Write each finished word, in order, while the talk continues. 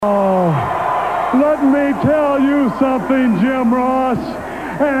Let me tell you something, Jim Ross,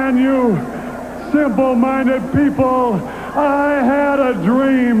 and you simple-minded people. I had a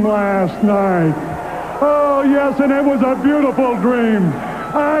dream last night. Oh, yes, and it was a beautiful dream.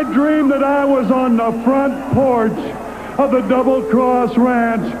 I dreamed that I was on the front porch of the Double Cross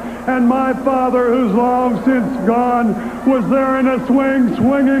Ranch, and my father, who's long since gone, was there in a swing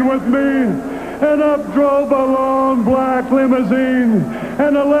swinging with me. And up drove a long black limousine,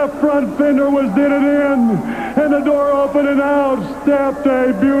 and the left front fender was dented in, and the door opened, and out stepped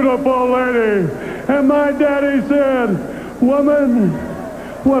a beautiful lady. And my daddy said, "Woman,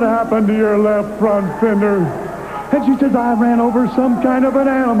 what happened to your left front fender?" And she says, "I ran over some kind of an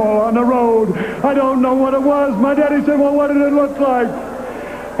animal on the road. I don't know what it was." My daddy said, "Well, what did it look like?"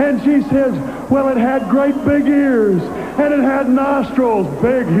 And she says, "Well, it had great big ears, and it had nostrils,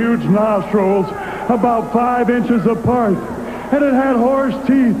 big, huge nostrils, about 5 inches apart. And it had horse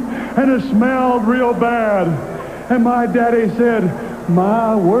teeth, and it smelled real bad." And my daddy said,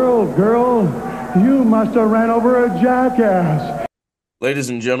 "My world, girl, you must have ran over a jackass." Ladies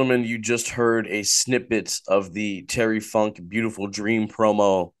and gentlemen, you just heard a snippet of the Terry Funk Beautiful Dream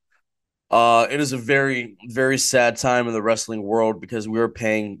promo. It is a very, very sad time in the wrestling world because we are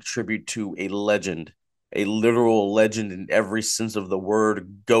paying tribute to a legend, a literal legend in every sense of the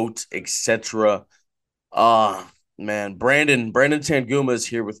word, GOAT, etc. Man, Brandon Tanguma is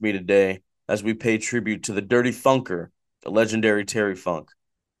here with me today as we pay tribute to the Dirty Funker, the legendary Terry Funk.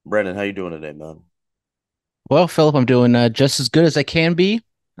 Brandon, how you doing today, man? Well, Philip, I'm doing just as good as I can be.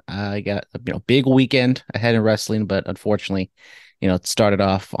 I got big weekend ahead in wrestling, but unfortunately, it started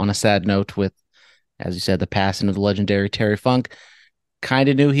off on a sad note with, as you said, the passing of the legendary Terry Funk. Kind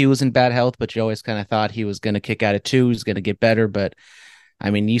of knew he was in bad health, but you always kind of thought he was going to kick out at two, he's going to get better. But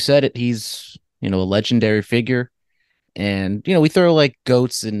I mean, you said it, he's a legendary figure, and we throw like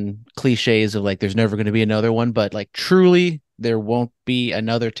goats and cliches of like there's never going to be another one, but like truly there won't be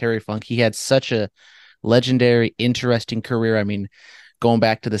another Terry Funk. He had such a legendary, interesting career. I mean, going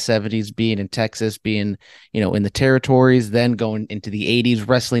back to the 70s, being in Texas, being, in the territories, then going into the 80s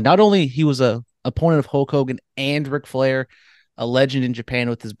wrestling. Not only he was a opponent of Hulk Hogan and Ric Flair, a legend in Japan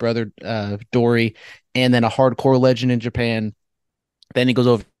with his brother Dory, and then a hardcore legend in Japan. Then he goes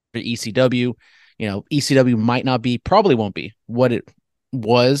over to ECW. ECW might not be, probably won't be what it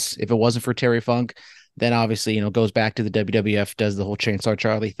was if it wasn't for Terry Funk. Then obviously, goes back to the WWF, does the whole Chainsaw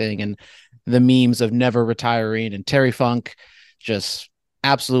Charlie thing and the memes of never retiring, and Terry Funk, just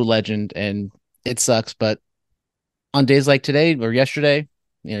absolute legend. And it sucks, but on days like today or yesterday,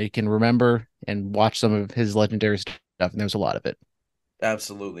 you can remember and watch some of his legendary stuff, and there's a lot of it.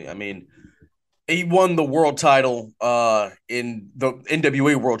 Absolutely. I mean, he won the world title in the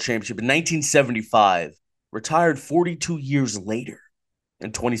NWA World Championship in 1975, retired 42 years later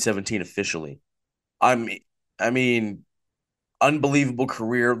in 2017 officially. I mean, unbelievable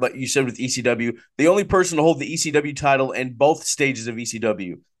career. Like you said with ECW, the only person to hold the ECW title in both stages of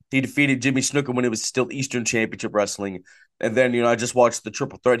ECW. He defeated Jimmy Snuka when it was still Eastern Championship Wrestling. And then, I just watched the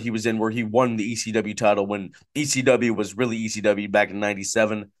triple threat he was in where he won the ECW title when ECW was really ECW back in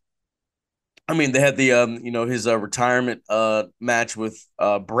 97. I mean, they had the his retirement match with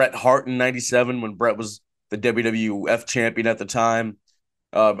Bret Hart in 97 when Bret was the WWF champion at the time.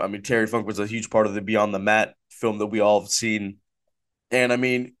 I mean, Terry Funk was a huge part of the Beyond the Mat film that we all have seen. And I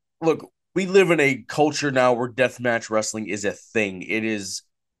mean, look, we live in a culture now where deathmatch wrestling is a thing. It is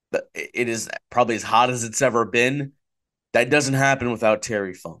probably as hot as it's ever been. That doesn't happen without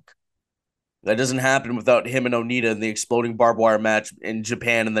Terry Funk. That doesn't happen without him and Onita in the exploding barbed wire match in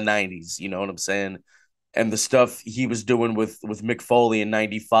Japan in the 90s. You know what I'm saying? And the stuff he was doing with Mick Foley in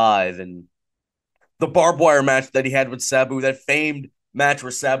 95 and the barbed wire match that he had with Sabu, that famed match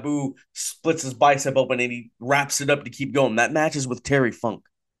where Sabu splits his bicep open and he wraps it up to keep going. That match is with Terry Funk.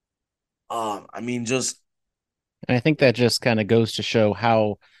 I mean, just And I think that just kind of goes to show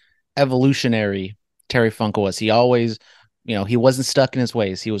how evolutionary Terry Funk was. He always, he wasn't stuck in his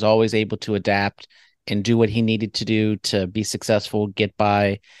ways. He was always able to adapt and do what he needed to do to be successful, get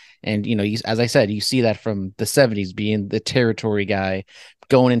by. And, as I said, you see that from the 70s being the territory guy,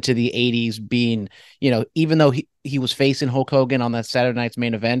 going into the 80s being, even though he was facing Hulk Hogan on that Saturday night's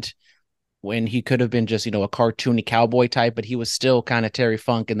main event, when he could have been just, a cartoony cowboy type, but he was still kind of Terry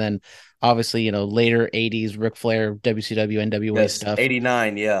Funk. And then obviously, later 80s Ric Flair, WCW, NWA yes, stuff.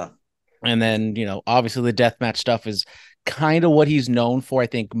 89, yeah. And then, obviously the deathmatch stuff is kind of what he's known for, I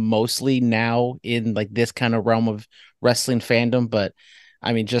think, mostly now in like this kind of realm of wrestling fandom. But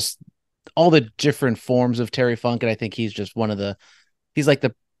I mean, just all the different forms of Terry Funk. And I think he's just he's like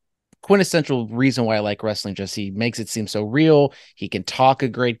the quintessential reason why I like wrestling. Just he makes it seem so real. He can talk a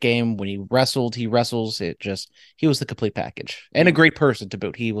great game. When he wrestles. He was the complete package and a great person to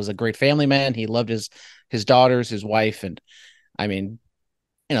boot. He was a great family man. He loved his daughters, his wife, and I mean,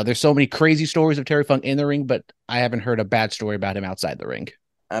 there's so many crazy stories of Terry Funk in the ring, but I haven't heard a bad story about him outside the ring.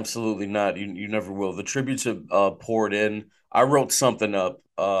 Absolutely not. You never will. The tributes have poured in. I wrote something up.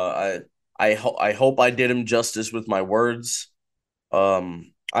 I hope I did him justice with my words.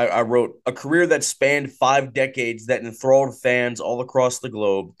 I wrote a career that spanned 5 decades that enthralled fans all across the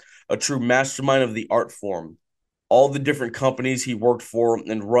globe, a true mastermind of the art form. All the different companies he worked for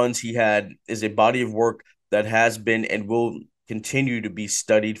and runs he had is a body of work that has been and will continue to be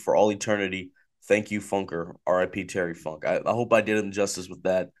studied for all eternity. Thank you, Funker. R.I.P. Terry Funk. I hope I did him justice with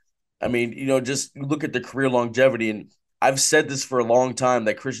that. I mean, just look at the career longevity, and I've said this for a long time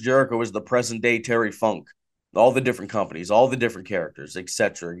that Chris Jericho is the present day Terry Funk. All the different companies, all the different characters,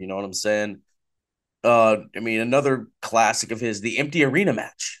 etc. You know what I'm saying? I mean, another classic of his, the empty arena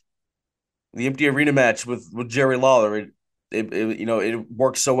match. The empty arena match with Jerry Lawler. It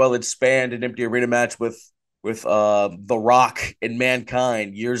worked so well. It spanned an empty arena match with The Rock and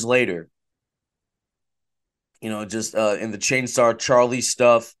Mankind years later. Just in the Chainsaw Charlie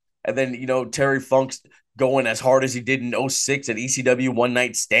stuff. And then, Terry Funk's going as hard as he did in 06 at ECW One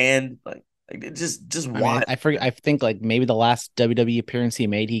Night Stand. Like it just I mean, wild. I think like maybe the last WWE appearance he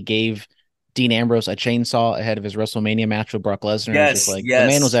made, he gave Dean Ambrose a chainsaw ahead of his WrestleMania match with Brock Lesnar. It was just Yes, like the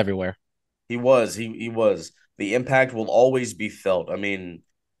man was yes. everywhere. He was. He was. The impact will always be felt. I mean,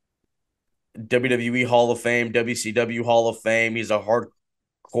 WWE Hall of Fame, WCW Hall of Fame. He's a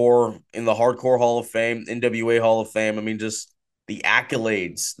hardcore in the Hardcore Hall of Fame, NWA Hall of Fame. I mean, just the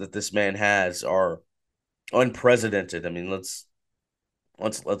accolades that this man has are unprecedented. I mean, let's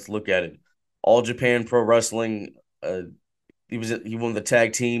look at it. All Japan Pro Wrestling. He won the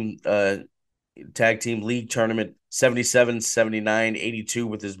tag team league tournament 77, 79, 82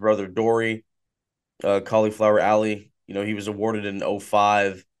 with his brother Dory. Cauliflower Alley. He was awarded in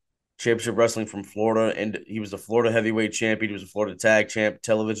 05 championship wrestling from Florida, and he was a Florida heavyweight champion. He was a Florida tag champ,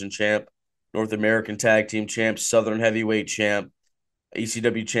 television champ, North American tag team champ, Southern heavyweight champ,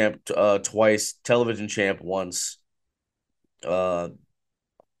 ECW champ twice, television champ once.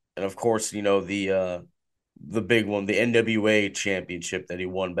 And of course, the big one, the NWA championship that he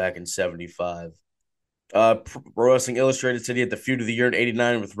won back in 75. Pro Wrestling Illustrated said he had the feud of the year in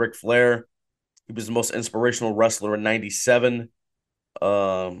 89 with Ric Flair. He was the most inspirational wrestler in 97.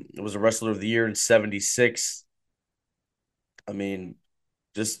 It was a wrestler of the year in 76. I mean,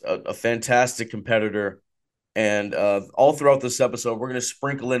 just a fantastic competitor. And all throughout this episode, we're going to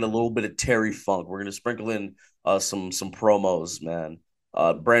sprinkle in a little bit of Terry Funk. We're going to sprinkle in some promos, man.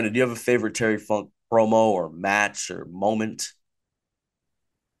 Brandon, do you have a favorite Terry Funk promo or match or moment?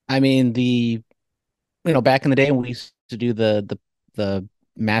 I mean, back in the day when we used to do the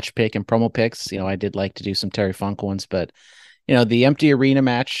match pick and promo picks, I did like to do some Terry Funk ones, but the empty arena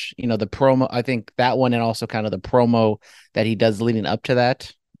match, the promo, I think that one, and also kind of the promo that he does leading up to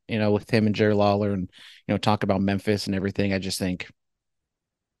that, with him and Jerry Lawler, and talk about Memphis and everything. I just think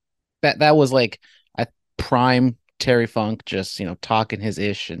that was like a prime Terry Funk, just talking his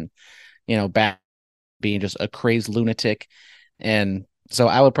ish, and back being just a crazed lunatic. And so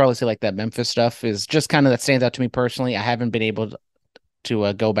I would probably say like that Memphis stuff is just kind of that stands out to me personally. I haven't been able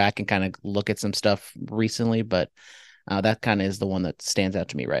to go back and kind of look at some stuff recently, but that kind of is the one that stands out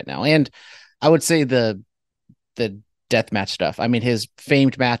to me right now. And I would say the death match stuff. I mean, his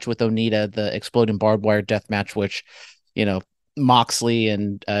famed match with Onita, the exploding barbed wire death match, which Moxley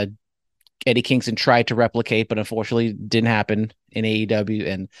and Eddie Kingston tried to replicate, but unfortunately didn't happen in AEW.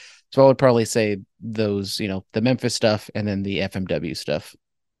 And so I would probably say those, the Memphis stuff and then the FMW stuff.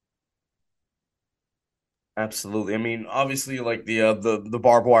 Absolutely. I mean, obviously, like the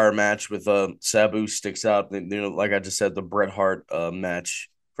barbed wire match with Sabu sticks out. Like I just said, the Bret Hart match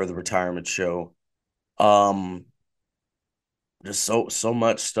for the retirement show. Just so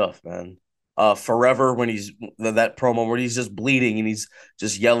much stuff, man. Forever, when he's that promo where he's just bleeding and he's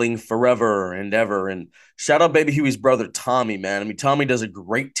just yelling forever and ever. And shout out Baby Huey's brother Tommy, man. I mean, Tommy does a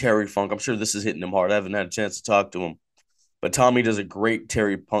great Terry Funk. I'm sure this is hitting him hard. I haven't had a chance to talk to him, but Tommy does a great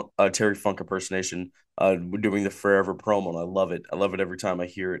Terry Funk impersonation. Doing the forever promo, and I love it. I love it every time I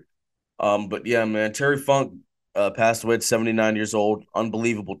hear it. But yeah, man, Terry Funk passed away at 79 years old.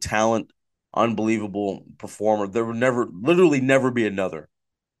 Unbelievable talent, unbelievable performer. There would literally never be another.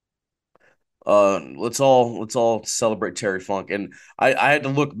 Let's all celebrate Terry Funk. And I had to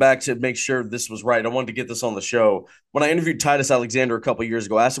look back to make sure this was right. I wanted to get this on the show. When I interviewed Titus Alexander a couple years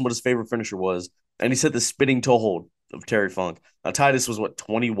ago, I asked him what his favorite finisher was, and he said the spinning toe hold. of Terry Funk. Now Titus was what,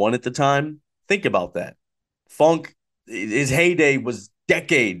 21 at the time? Think about that. Funk, his heyday was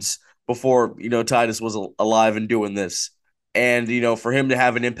decades before, Titus was alive and doing this. And, for him to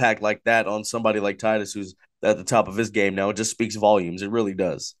have an impact like that on somebody like Titus, who's at the top of his game now, it just speaks volumes. It really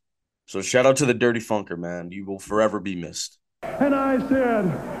does. So shout out to the Dirty Funker, man. You will forever be missed. And I said,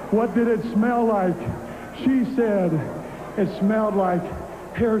 what did it smell like? She said, it smelled like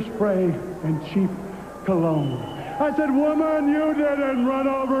hairspray and cheap cologne. I said, woman, you didn't run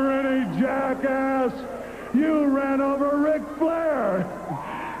over any jackass. You ran over Ric Flair.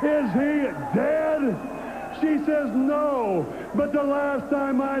 Is he dead? She says, no, but the last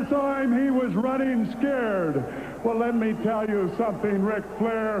time I saw him, he was running scared. Well, let me tell you something, Ric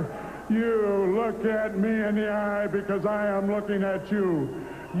Flair. You look at me in the eye because I am looking at you.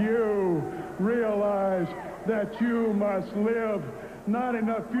 You realize that you must live not in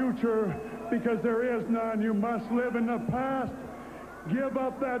the future because there is none. You must live in the past. Give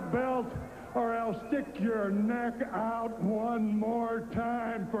up that belt or I'll stick your neck out one more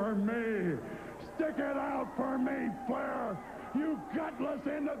time for me. Stick it out for me, Flair. You gutless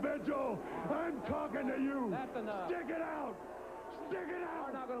individual. I'm talking to you. That's enough. Stick it out. Stick it out.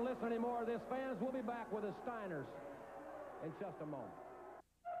 We're not going to listen anymore to this, fans. We'll be back with the Steiners in just a moment.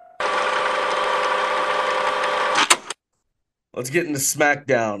 Let's get into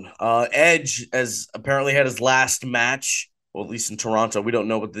SmackDown. Edge has apparently had his last match, well, at least in Toronto. We don't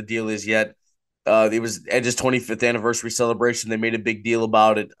know what the deal is yet. It was Edge's 25th anniversary celebration. They made a big deal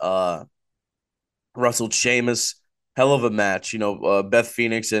about it. Wrestled Sheamus. Hell of a match. Beth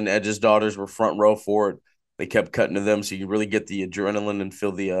Phoenix and Edge's daughters were front row for it. They kept cutting to them, so you really get the adrenaline and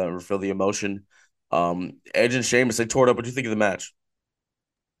feel the emotion. Edge and Sheamus, they tore it up. What do you think of the match?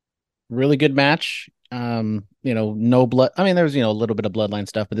 Really good match. No blood. I mean, there was, a little bit of bloodline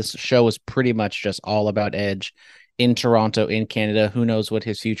stuff, but this show was pretty much just all about Edge in Toronto, in Canada. Who knows what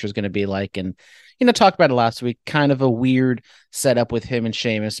his future is going to be like? And, talked about it last week, kind of a weird setup with him and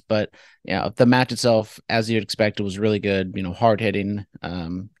Sheamus, but the match itself, as you'd expect, it was really good, hard hitting,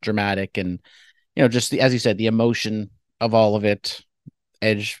 dramatic, and, just as you said, the emotion of all of it.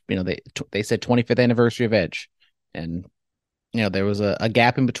 Edge, they said 25th anniversary of Edge, and there was a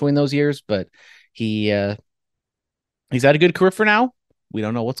gap in between those years, but he's had a good career for now. We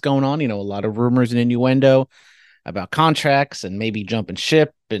don't know what's going on. A lot of rumors and innuendo about contracts and maybe jumping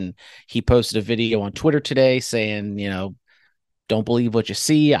ship. And he posted a video on Twitter today saying, don't believe what you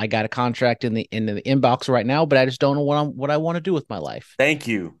see. I got a contract in the inbox right now, but I just don't know what I want to do with my life. Thank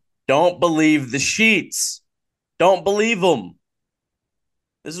you. Don't believe the sheets. Don't believe them.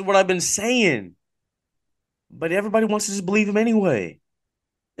 This is what I've been saying. But everybody wants to just believe him anyway.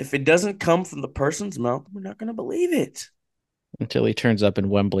 If it doesn't come from the person's mouth, we're not going to believe it. Until he turns up in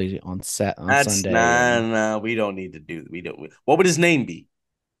Wembley on Sunday. Nah, we don't need to do that. What would his name be?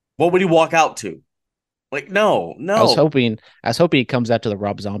 What would he walk out to? No. I was hoping he comes out to the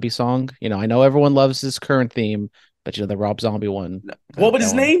Rob Zombie song. I know everyone loves his current theme, but the Rob Zombie one. What would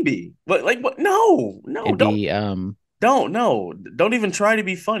his name be? What? No, don't even try to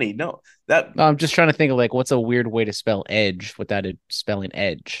be funny. No, I'm just trying to think of what's a weird way to spell Edge without it spelling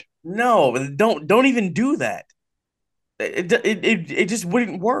Edge. No, don't even do that. It just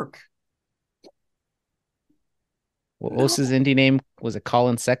wouldn't work. What was his indie name? Was it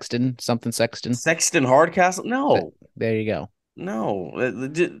Colin Sexton? Something Sexton? Sexton Hardcastle? No. There you go. No.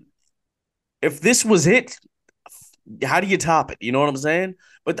 If this was it, how do you top it? You know what I'm saying?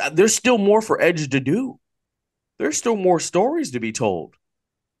 But there's still more for Edge to do. There's still more stories to be told.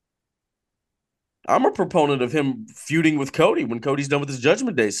 I'm a proponent of him feuding with Cody when Cody's done with his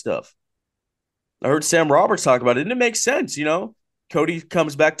Judgment Day stuff. I heard Sam Roberts talk about it, and it makes sense, Cody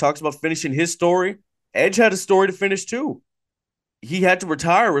comes back, talks about finishing his story. Edge had a story to finish, too. He had to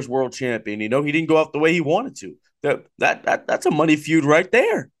retire as world champion. He didn't go out the way he wanted to. That's a money feud right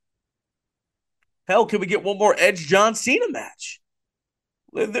there. Hell, can we get one more Edge John Cena match?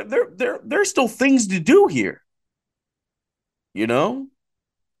 There's still things to do here.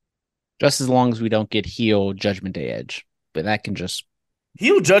 Just as long as we don't get heel Judgment Day Edge, but that can just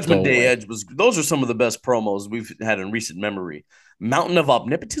heel Judgment Day Edge those are some of the best promos we've had in recent memory. Mountain of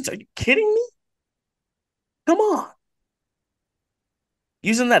Omnipotence, are you kidding me? Come on.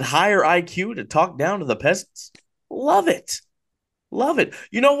 Using that higher IQ to talk down to the peasants. Love it.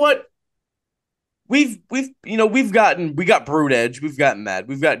 You know what? We got Brood Edge, we've gotten that.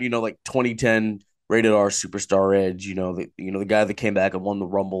 We've got, 2010 rated R superstar Edge, the guy that came back and won the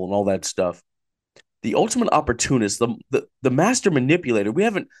Rumble and all that stuff. The ultimate opportunist, the master manipulator, we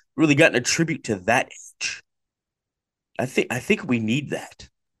haven't really gotten a tribute to that Edge. I think we need that.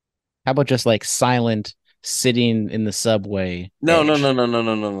 How about just silent sitting in the subway. No, no, Edge. no, no, no,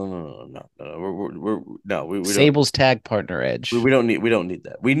 no, no, no, no, no, no. We're no, we don't. Sable's tag partner Edge. We don't need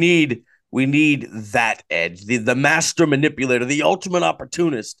that. We need that Edge, the master manipulator, the ultimate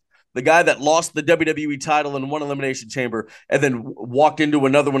opportunist, the guy that lost the WWE title in one elimination chamber and then walked into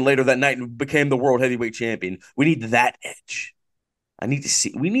another one later that night and became the world heavyweight champion. We need that Edge.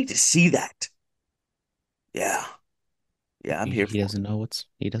 We need to see that. Yeah. Yeah, I'm here He doesn't know what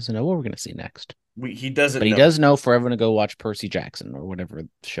we're gonna see next. He doesn't But he know. does know for everyone to go watch Percy Jackson or whatever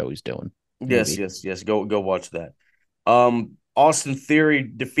show he's doing. Yes, yes. Go watch that. Austin Theory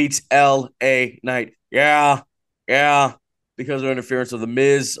defeats LA Knight. Yeah. Because of interference of the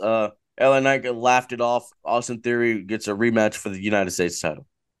Miz. LA Knight laughed it off. Austin Theory gets a rematch for the United States title.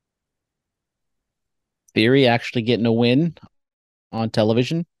 Theory actually getting a win on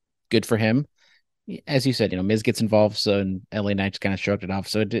television. Good for him. As you said, Miz gets involved, so and LA Knight kind of shrugged it off.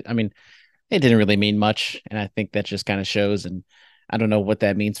 So it didn't really mean much, and I think that just kind of shows. And I don't know what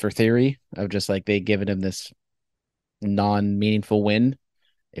that means for Theory of just like they given him this non-meaningful win,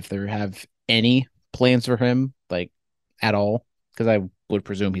 if they have any plans for him like at all, because I would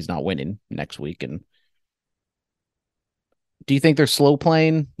presume he's not winning next week. And do you think they're slow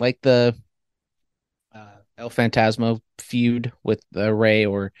playing like the El Phantasmo feud with Ray,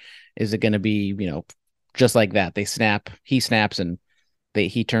 or is it going to be just like that? He snaps, and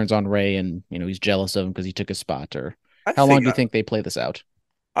he turns on Ray, and he's jealous of him because he took his spot. Or how long do you think they play this out?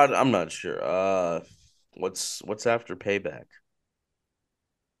 I'm not sure. What's after Payback?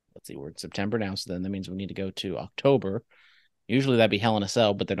 Let's see, we're in September now, so then that means we need to go to October. Usually that'd be Hell in a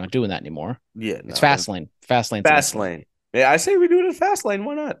Cell, but they're not doing that anymore. Yeah, it's Fastlane. Fastlane. Yeah, I say we do it at Fastlane.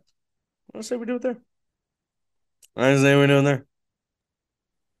 Why not? I say we do it there. I say we do it there.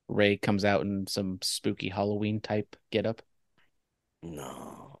 Ray comes out in some spooky Halloween type getup.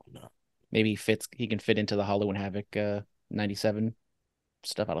 No. Maybe he can fit into the Halloween Havoc 97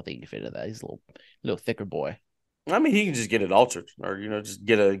 stuff. I don't think he can fit into that. He's a little thicker boy. I mean, he can just get it altered, or just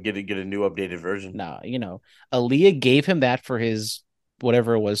get a new updated version. No, Aaliyah gave him that for his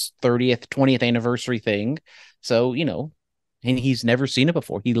whatever it was 30th, 20th anniversary thing. So and he's never seen it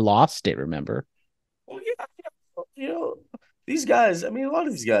before. He lost it. Remember? Well, yeah, these guys. I mean, a lot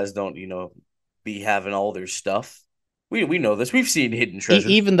of these guys don't be having all their stuff. We know this. We've seen Hidden Treasure.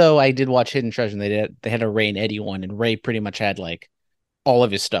 Even though I did watch Hidden Treasure, and they had a Ray and Eddie one, and Ray pretty much had like all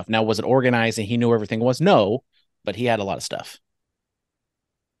of his stuff. Now, was it organized and he knew everything was? No, but he had a lot of stuff.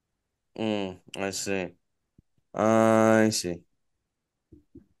 I see.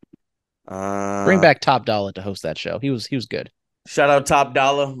 Bring back Top Dollar to host that show. He was good. Shout out Top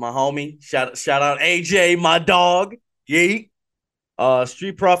Dollar, my homie. Shout out AJ, my dog. Yeet.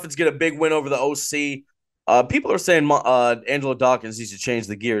 Street Profits get a big win over the OC. People are saying Angelo Dawkins needs to change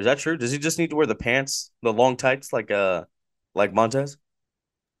the gear. Is that true? Does he just need to wear the pants, the long tights, like Montez?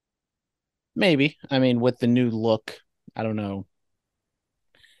 Maybe. I mean, with the new look, I don't know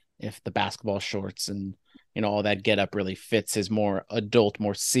if the basketball shorts and all that get up really fits his more adult,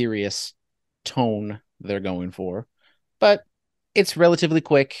 more serious tone they're going for. But it's relatively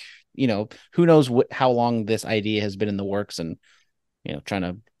quick. Who knows how long this idea has been in the works, and trying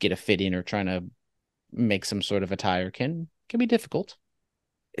to get a fit in or trying to make some sort of attire can be difficult.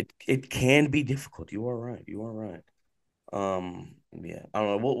 It can be difficult. You are right. Yeah, I don't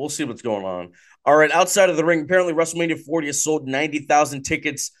know. We'll see what's going on. All right, outside of the ring, apparently WrestleMania 40 has sold 90,000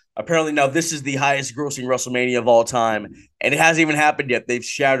 tickets. Apparently now this is the highest grossing WrestleMania of all time, and it hasn't even happened yet. They've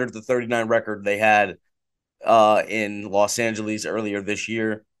shattered the 39 record they had in Los Angeles earlier this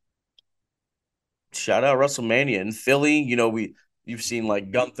year. Shout out WrestleMania in Philly. You've seen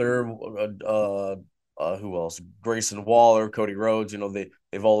like Gunther, who else? Grayson Waller, Cody Rhodes.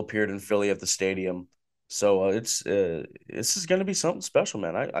 They've all appeared in Philly at the stadium. So this is going to be something special,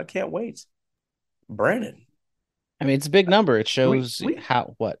 man. I can't wait. Brandon. I mean, it's a big number. It shows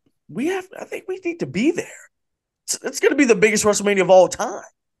what we have. I think we need to be there. It's going to be the biggest WrestleMania of all time.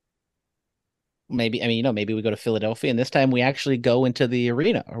 Maybe, maybe we go to Philadelphia, and this time we actually go into the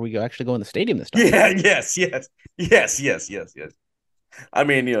arena, or we actually go in the stadium this time. Yeah, yes. I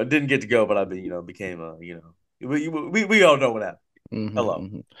mean, didn't get to go, but I became we all know what happened. Mm-hmm, Hello.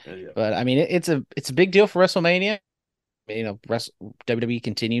 Mm-hmm. Yeah. But I mean, it's a big deal for WrestleMania. WWE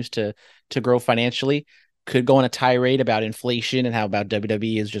continues to grow financially. Could go on a tirade about inflation and how about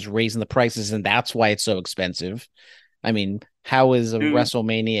WWE is just raising the prices, and that's why it's so expensive. I mean, how is a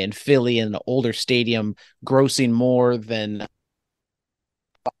WrestleMania in Philly in an older stadium grossing more than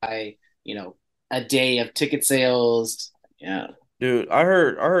by a day of ticket sales? Yeah, dude, I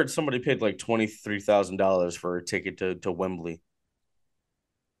heard somebody paid like $23,000 for a ticket to Wembley.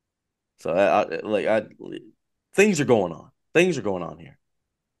 So things are going on. Things are going on here.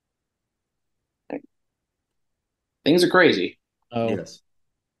 Things are crazy. Oh, Yes.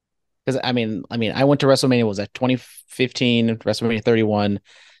 because I went to WrestleMania. Was that 2015? WrestleMania 31.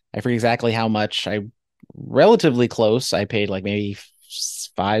 I forget exactly how much. I relatively close. I paid like maybe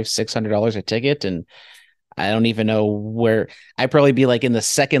 $500-600 a ticket, and I don't even know where. I'd probably be like in the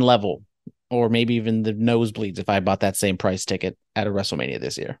second level, or maybe even the nosebleeds if I bought that same price ticket at a WrestleMania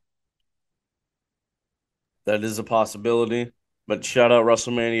this year. That is a possibility. But shout out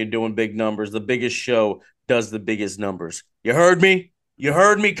WrestleMania doing big numbers. The biggest show does the biggest numbers. You heard me? You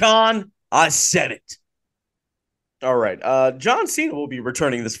heard me, Khan? I said it. All right. John Cena will be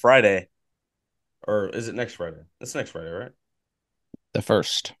returning this Friday. Or is it next Friday? It's next Friday, right? The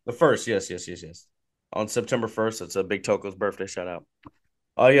first. The first, yes. On September 1st. It's a Big Toko's birthday. Shout out.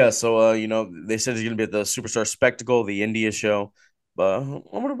 Oh yeah, so they said he's gonna be at the Superstar Spectacle, the India show. But I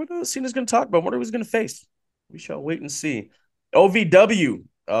wonder what Cena's gonna talk about. I wonder who he's gonna face. We shall wait and see. OVW,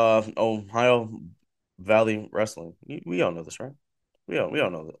 Ohio Valley Wrestling. We all know this, right? We all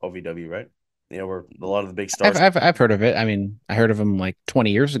know the OVW, right? Where a lot of the big I've, stars. I've I've heard of it. I mean, I heard of them like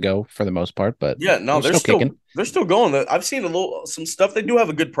 20 years ago for the most part, but Yeah, no, they're still kicking. they're still going. I've seen some stuff. They do have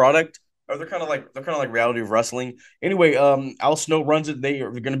a good product. Or they're kind of like reality of wrestling. Anyway, Al Snow runs it. They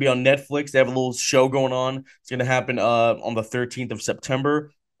are going to be on Netflix. They have a little show going on. It's going to happen on the 13th of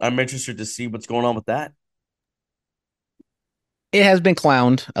September. I'm interested to see what's going on with that. It has been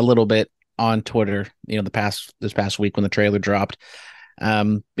clowned a little bit on Twitter, this past week when the trailer dropped.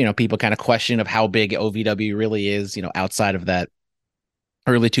 People kind of question of how big OVW really is, outside of that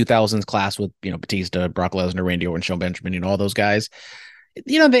early 2000s class with, Batista, Brock Lesnar, Randy Orton, Shawn Benjamin, all those guys.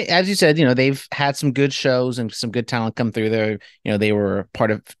 They, as you said, they've had some good shows and some good talent come through there. They were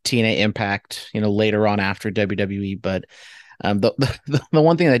part of TNA Impact, later on after WWE, but the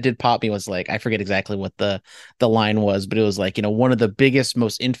one thing that did pop me was like, I forget exactly what the line was, but it was like, one of the biggest,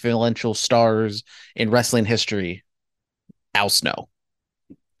 most influential stars in wrestling history, Al Snow.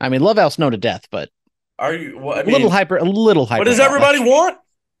 I mean, love Al Snow to death, but Are you? Well, I a little mean, hyper, a little hyper. what does everybody want?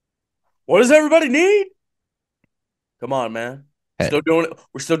 What does everybody need? Come on, man. Head. Still doing it.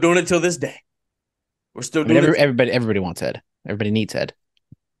 We're still doing it till this day. We're still I mean, doing it. everybody wants head. Everybody needs head.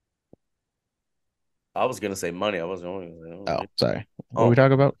 I was gonna say money. I wasn't. Oh, sorry. What are we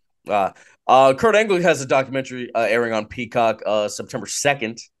talking about? Kurt Angle has a documentary airing on Peacock September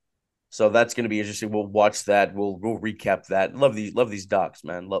 2nd. So that's gonna be interesting. We'll watch that. We'll recap that. Love these docs,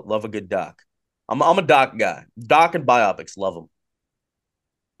 man. Love a good doc. I'm a doc guy. Doc and biopics, love them.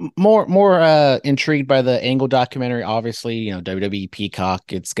 More intrigued by the Angle documentary. Obviously, WWE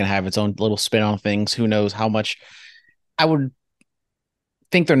Peacock. It's gonna have its own little spin on things. Who knows how much? I would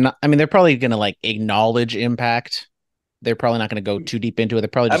think they're not. I mean, they're probably gonna like acknowledge Impact. They're probably not gonna go too deep into it. They're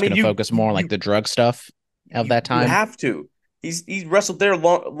probably just gonna focus more on like the drug stuff of that time. You have to. He's wrestled there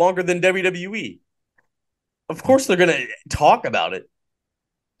longer than WWE. Of course, they're gonna talk about it.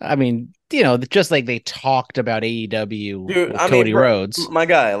 I mean, just like they talked about AEW Dude, with Cody Rhodes. My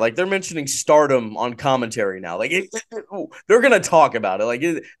guy, like they're mentioning Stardom on commentary now. Like they're gonna talk about it. Like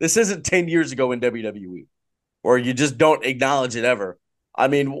this isn't 10 years ago in WWE, or you just don't acknowledge it ever. I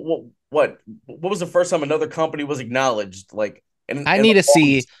mean, what was the first time another company was acknowledged? Like, I need to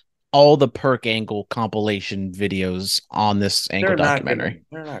see all the Perk Angle compilation videos on this Angle documentary.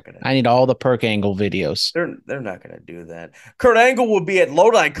 They're not gonna. I need all the Perk Angle videos. They're not gonna do that. Kurt Angle will be at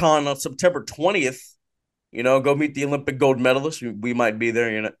Lodi Con on September 20th. Go meet the Olympic gold medalist. We might be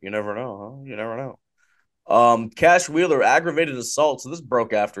there. You never know, huh? You never know. Cash Wheeler aggravated assault. So this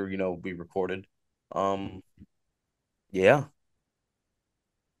broke after we recorded. Yeah.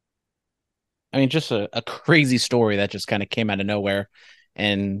 I mean, just a crazy story that just kind of came out of nowhere,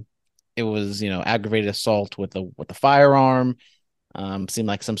 and it was aggravated assault with the firearm. Seemed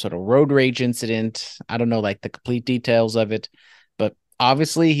like some sort of road rage incident. I don't know like the complete details of it, but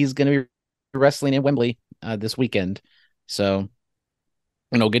obviously he's going to be wrestling in Wembley this weekend. So,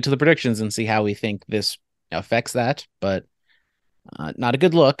 get to the predictions and see how we think this affects that. But not a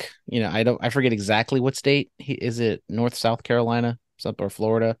good look. I forget exactly what state is it. North, South Carolina, something, or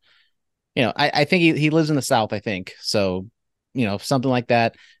Florida. I think he lives in the South, I think. So, something like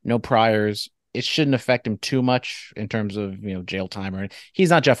that, no priors. It shouldn't affect him too much in terms of, jail time or he's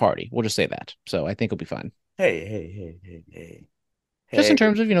not Jeff Hardy. We'll just say that. So I think he'll be fine. Hey. Just in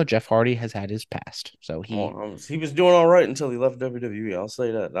terms of, Jeff Hardy has had his past. So he was doing all right until he left WWE. I'll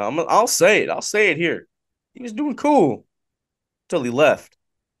say that. I'll say it. I'll say it here. He was doing cool until he left.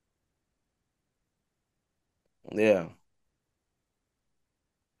 Yeah.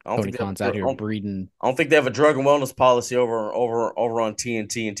 I don't Tony think they have, Khan's out here breeding. I don't think they have a drug and wellness policy over on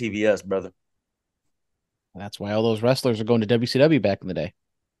TNT and TBS, brother. That's why all those wrestlers are going to WCW back in the day.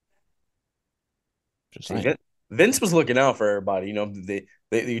 Just See, saying. Vince was looking out for everybody. You know,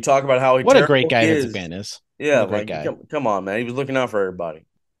 you talk about how What a great terrible guy he Vince is. McMahon is. Yeah, What a great like guy. come on, man. He was looking out for everybody.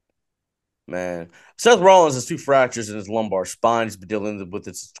 Man, Seth Rollins has 2 fractures in his lumbar spine. He's been dealing with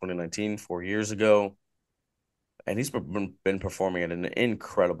it since 2019, 4 years ago, and he's been performing at an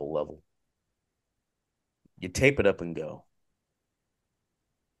incredible level. You tape it up and go.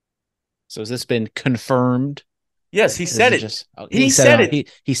 So has this been confirmed? Yes, he said it. He said it.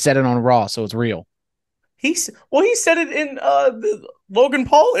 He said it on Raw, so it's real. He said it in the Logan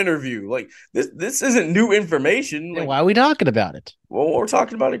Paul interview. Like this isn't new information. Then like, why are we talking about it? Well, we're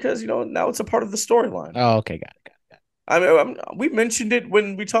talking about it because now it's a part of the storyline. Oh, okay, got it. I mean, we mentioned it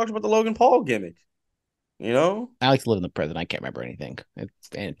when we talked about the Logan Paul gimmick. I like to live in the present. I can't remember anything.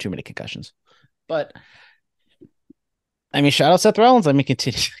 And too many concussions. But I mean, shout out Seth Rollins. I mean,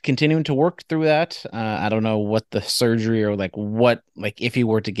 continuing to work through that. I don't know what the surgery or if he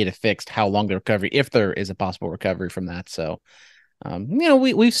were to get it fixed, how long the recovery, if there is a possible recovery from that. So,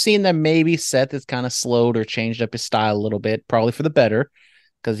 we've seen that maybe Seth has kind of slowed or changed up his style a little bit, probably for the better.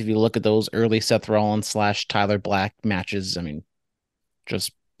 Because if you look at those early Seth Rollins / Tyler Black matches, I mean,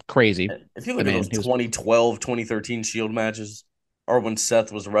 just crazy. If you look at those 2012, 2013 Shield matches, or when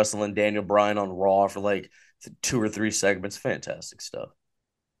Seth was wrestling Daniel Bryan on Raw for like 2 or 3 segments, fantastic stuff.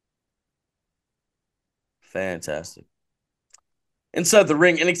 Fantastic. Inside the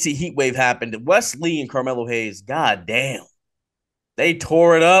ring, NXT Heatwave happened. Wes Lee and Carmelo Hayes, goddamn. They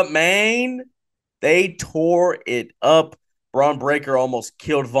tore it up, man. They tore it up. Braun Breaker almost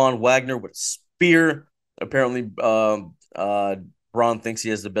killed Von Wagner with a spear. Apparently, Braun thinks he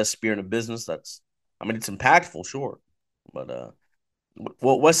has the best spear in the business. It's impactful, sure. But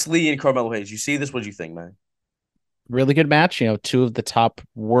Wes Lee and Carmelo Hayes, you see this? What do you think, man? Really good match. 2 of the top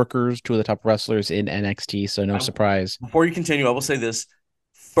workers, 2 of the top wrestlers in NXT, so no surprise. Before you continue, I will say this.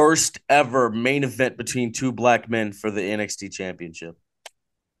 First ever main event between 2 black men for the NXT championship.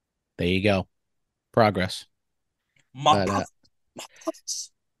 There you go. Progress. I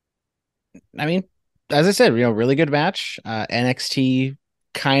mean, as I said, really good match. NXT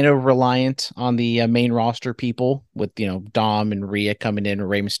kind of reliant on the main roster people with, Dom and Rhea coming in,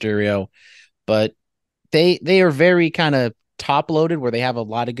 Rey Mysterio, but they are very kind of top loaded where they have a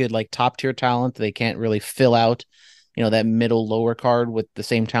lot of good, like top tier talent. They can't really fill out, that middle lower card with the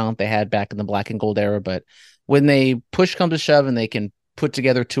same talent they had back in the black and gold era. But when they push comes to shove and they can put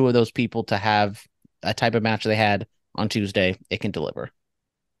together 2 of those people to have a type of match they had on Tuesday, it can deliver.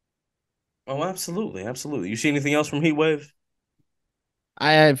 Oh, absolutely. Absolutely. You see anything else from Heatwave?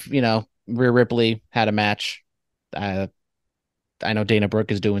 I have, Rhea Ripley had a match. I know Dana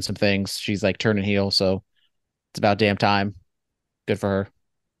Brooke is doing some things. She's like turning heel, so it's about damn time. Good for her.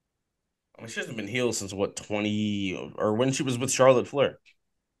 I mean, she hasn't been heel since 20 or when she was with Charlotte Flair.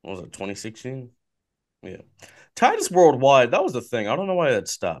 What was it, 2016? Yeah. Titus Worldwide, that was the thing. I don't know why that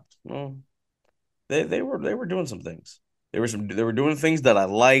stopped. Well, they were doing some things. They were doing things that I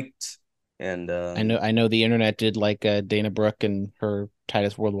liked, and I know the internet did like Dana Brooke and her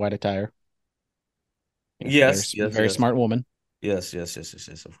Titus Worldwide attire. Yes, very smart woman. Yes.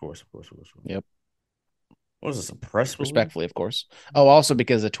 Of course. Yep. What was this, a press release? Respectfully, of course. Oh, also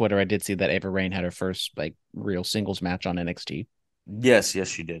because of Twitter, I did see that Ava Raine had her first real singles match on NXT. Yes,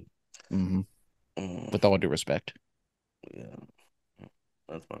 she did. Mm-hmm. With all due respect. Yeah.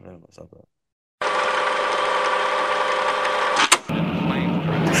 That's my man. That's not that.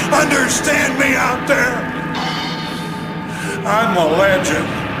 Understand me out there. I'm a legend,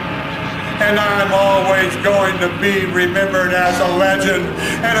 and I'm always going to be remembered as a legend.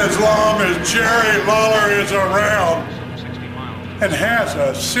 And as long as Jerry Lawler is around and has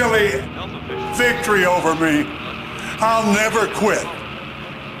a silly victory over me, I'll never quit.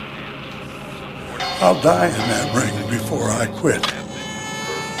 I'll die in that ring before I quit.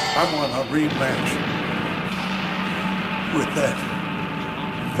 I want a rematch with that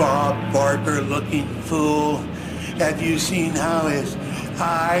Bob Barker looking fool. Have you seen how his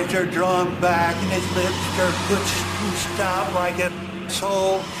eyes are drawn back and his lips are pushed out like a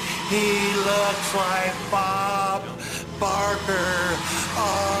soul? He looks like Bob Barker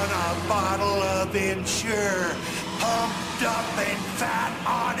on a bottle of Ensure, pumped up and fat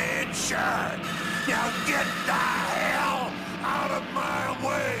on Ensure. Now get the hell out of my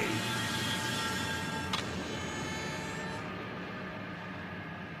way.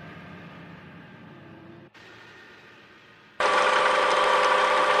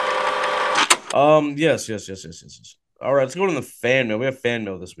 Yes. All right, let's go to the fan mail. We have fan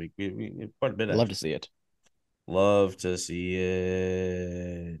mail this week. We have quite a bit. I'd love to see it. Love to see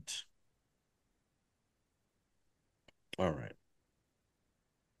it. All right.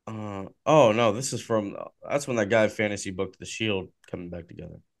 Oh no, this is from that's when that guy fantasy booked the Shield coming back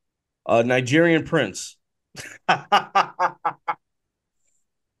together. Nigerian Prince.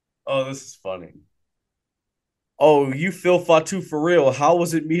 Oh, this is funny. Oh, you Phil Fatu for real. How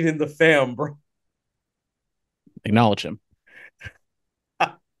was it meeting the fam, bro? Acknowledge him.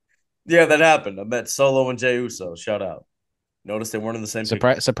 Yeah, that happened. I met Solo and Jey Uso. Shout out. Notice they weren't in the same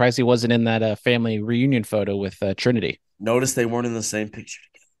picture. Surprised he wasn't in that family reunion photo with Trinity. Notice they weren't in the same picture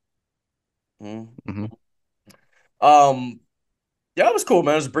together. Mm-hmm. Yeah, it was cool,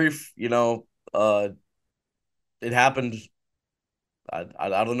 man. It was brief, it happened. I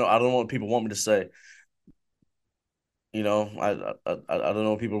don't know. I don't know what people want me to say. I don't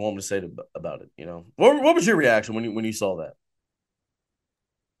know what people want me to say about it. What was your reaction when you saw that?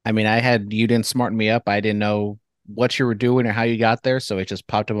 I mean, you didn't smarten me up. I didn't know what you were doing or how you got there, so it just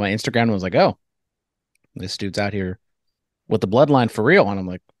popped up on my Instagram and was like, "Oh, this dude's out here with the bloodline for real." And I'm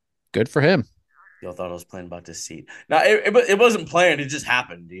like, "Good for him." Y'all thought I was playing about this seat. Now it wasn't planned. It just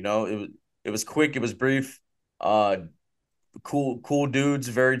happened. It was quick. It was brief. Cool dudes,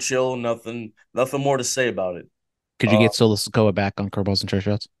 very chill. Nothing more to say about it. Could you get Solo Sikoa back on Curveballs and Chair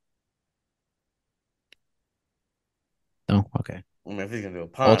Shots? No, okay. I mean, if he's gonna do a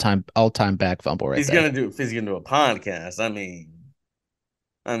podcast, all time back fumble right if he's gonna do a podcast. I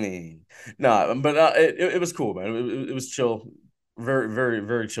mean, nah, but it was cool, man. It was chill, very, very,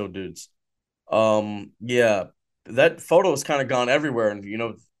 very chill dudes. Yeah, that photo has kind of gone everywhere, and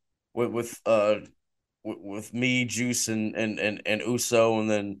with me, Juice, and Uso, and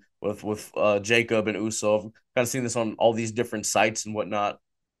then with Jacob and Uso. I've kind of seen this on all these different sites and whatnot.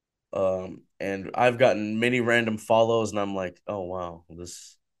 And I've gotten many random follows, and I'm like, oh wow,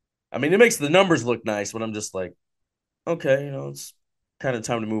 I mean, it makes the numbers look nice, but I'm just like, okay, it's kind of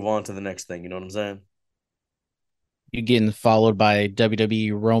time to move on to the next thing. You know what I'm saying? You getting followed by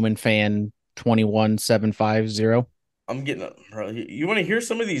WWE Roman fan 21750. I'm getting bro. You want to hear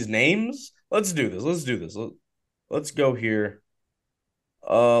some of these names? Let's do this. Let's go here.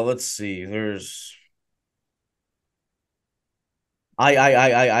 Let's see. There's Ray.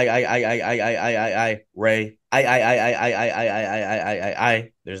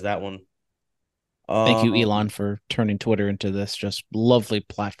 There's that one. Thank you, Elon, for turning Twitter into this just lovely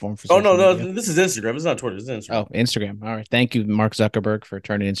platform for. Oh no, this is Instagram. It's not Twitter. It's Instagram. Oh, Instagram. All right. Thank you, Mark Zuckerberg, for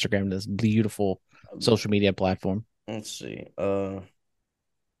turning Instagram into this beautiful social media platform. Let's see.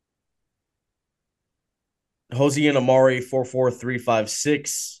 Jose and Amari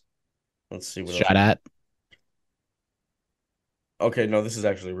 44356. Let's see what shot at. Okay, no, this is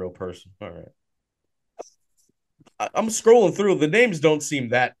actually a real person. All right. I'm scrolling through. The names don't seem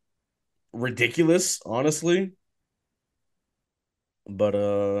that ridiculous, honestly. But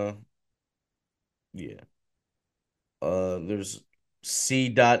yeah. There's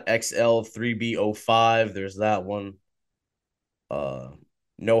C.XL3B05. There's that one.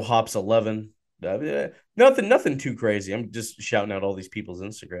 No Hops 11. Nothing too crazy. I'm just shouting out all these people's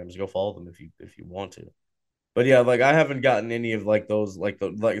Instagrams. Go follow them if you want to. But yeah, like I haven't gotten any of like those like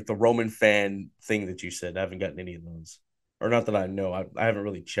the Roman fan thing that you said. I haven't gotten any of those, or not that I know. I haven't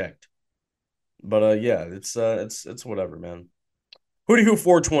really checked. But yeah, it's whatever, man. Who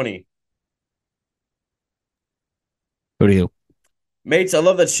 420? Who do you? Mates, I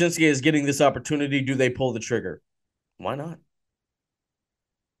love that Shinsuke is getting this opportunity. Do they pull the trigger? Why not?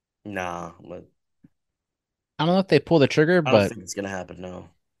 Nah, but I don't know if they pull the trigger, but I don't think it's gonna happen. No,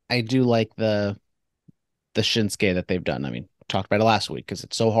 I do like the Shinsuke that they've done. I mean, talked about it last week because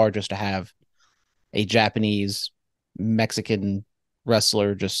it's so hard just to have a Japanese Mexican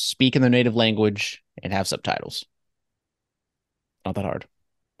wrestler just speak in their native language and have subtitles. Not that hard.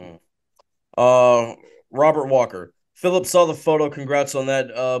 Robert Walker. Philip saw the photo. Congrats on that.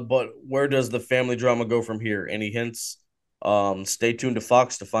 But where does the family drama go from here? Any hints? Stay tuned to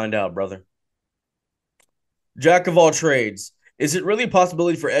Fox to find out, brother. Jack of all trades. Is it really a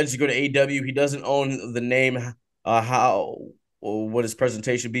possibility for Edge to go to AEW? He doesn't own the name. How? Would his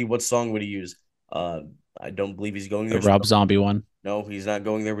presentation be? What song would he use? I don't believe he's going there. The Rob Zombie one. No, he's not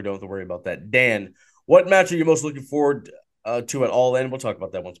going there. We don't have to worry about that. Dan, what match are you most looking forward to at All In? We'll talk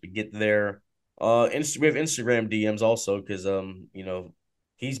about that once we get there. We have Instagram DMs also because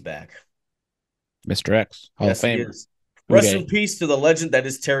he's back. Mr. X, Hall of Famer. Rest in peace to the legend that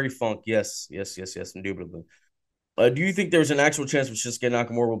is Terry Funk. Yes, indubitably. Do you think there's an actual chance that Shinsuke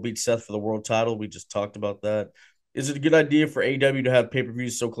Nakamura will beat Seth for the world title? We just talked about that. Is it a good idea for AEW to have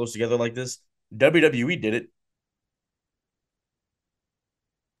pay-per-views so close together like this? WWE did it.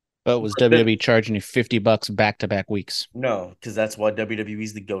 But was But then- WWE charging you $50 back-to-back weeks? No, because that's why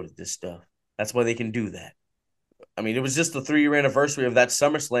WWE's the GOAT at this stuff. That's why they can do that. I mean, it was just the 3-year anniversary of that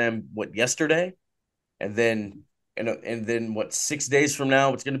SummerSlam, yesterday? And then what, 6 days from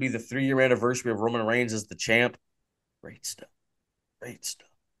now, it's going to be the 3-year anniversary of Roman Reigns as the champ. Great stuff. Great stuff.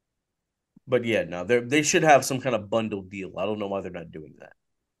 But yeah, no, they should have some kind of bundle deal. I don't know why they're not doing that.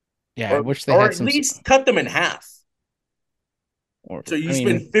 Yeah, I wish they or had at some. least cut them in half. So you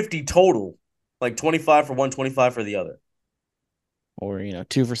spend 50 total, like 25 for one, 25 for the other. Or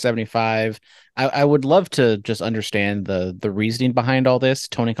 2 for 75. I would love to just understand the reasoning behind all this.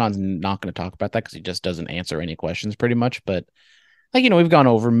 Tony Khan's not going to talk about that because he just doesn't answer any questions pretty much. But we've gone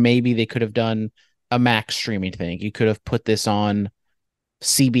over, maybe they could have done a Max streaming thing. You could have put this on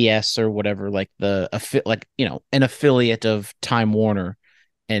CBS or whatever, like an affiliate of Time Warner,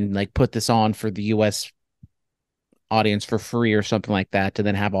 and like put this on for the US audience for free or something like that, to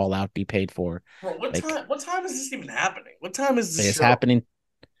then have All Out be paid for. Bro, what time is this even happening? What time is this It's show? happening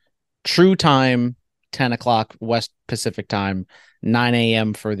true time, 10 o'clock West Pacific time, 9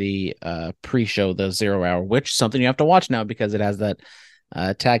 a.m. for the pre-show, the 0 hour, which is something you have to watch now because it has that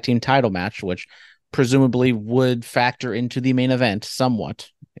tag team title match, which presumably would factor into the main event somewhat,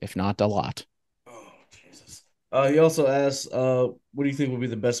 if not a lot. Oh, Jesus. He also asked, what do you think will be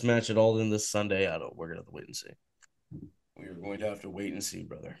the best match at All In this Sunday? We're going to have to wait and see. We're going to have to wait and see,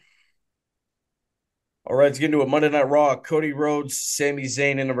 brother. All right, let's get into it. Monday Night Raw, Cody Rhodes, Sami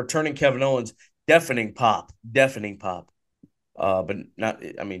Zayn, and a returning Kevin Owens. Deafening pop. But not,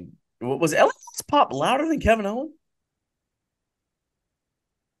 I mean, was Elliot's pop louder than Kevin Owens?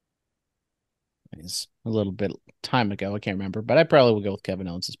 It's a little bit time ago. I can't remember, but I probably would go with Kevin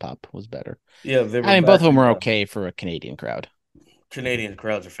Owens' pop was better. Yeah, both of them were okay for a Canadian crowd. Canadian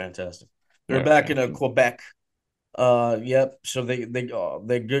crowds are fantastic. They're back in Quebec. Yep. So they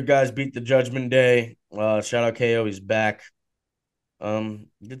good guys beat the Judgment Day. Shout out KO, he's back.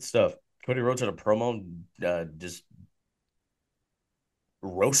 Good stuff. Cody Rhodes had a promo, just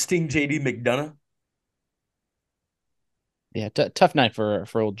roasting JD McDonough. Yeah, tough night for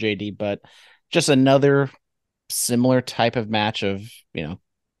old JD, but just another similar type of match of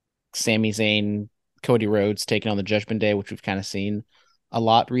Sami Zayn, Cody Rhodes taking on the Judgment Day, which we've kind of seen a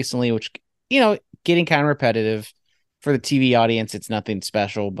lot recently, which getting kind of repetitive. For the TV audience, it's nothing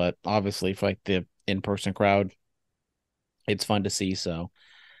special, but obviously for like the in-person crowd, it's fun to see. So,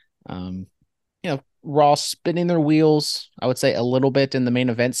 Raw spinning their wheels, I would say a little bit in the main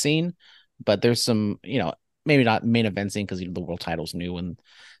event scene, but there's some, maybe not main event scene because the world title's new and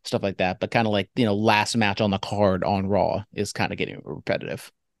stuff like that, but kind of like, last match on the card on Raw is kind of getting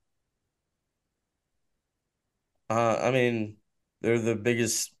repetitive. I mean, they're the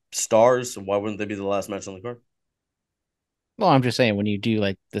biggest stars, so why wouldn't they be the last match on the card? Well, I'm just saying when you do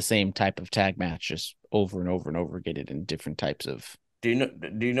like the same type of tag match just over and over and over, get it in different types of. Do you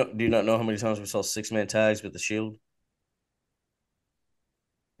not know how many times we saw 6-man tags with the Shield?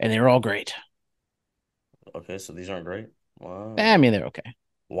 And they were all great. Okay, so these aren't great. Wow. I mean, they're okay.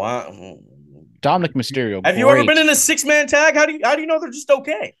 Why? Dominic Mysterio. Have you ever been in a 6-man tag? How do you know they're just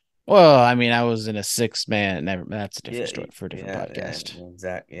okay? Well, I mean, I was in a 6-man. That's a different story for a different podcast. Yeah,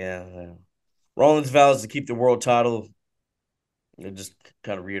 exactly. Yeah. Rollins vows to keep the world title. Just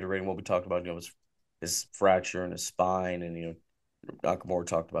kind of reiterating what we talked about, his fracture in his spine, and Nakamura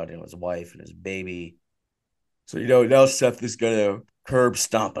talked about his wife and his baby. So now Seth is gonna curb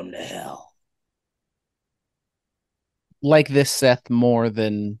stomp him to hell. Like this Seth more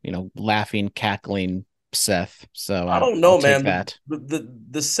than laughing, cackling Seth. So I don't know, man. That.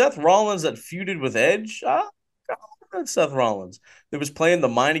 The Seth Rollins that feuded with Edge, Seth Rollins that was playing the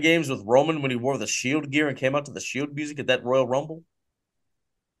mind games with Roman when he wore the Shield gear and came out to the Shield music at that Royal Rumble.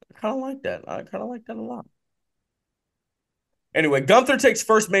 I kind of like that. I kind of like that a lot. Anyway, Gunther takes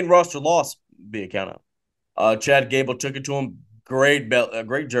first main roster loss via count out. Chad Gable took it to him. Great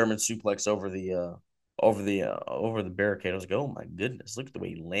German suplex over the barricade. I was like, oh my goodness, look at the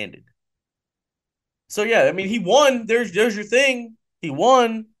way he landed. So yeah, I mean, he won. There's your thing. He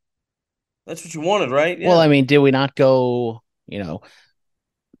won. That's what you wanted, right? Yeah. Well, I mean, did we not go,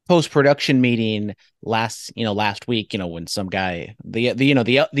 post-production meeting last week, when some guy,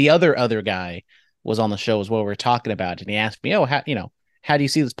 the other guy was on the show as well, we were talking about it, and he asked me, how do you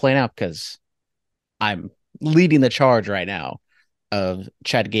see this playing out? Because I'm leading the charge right now of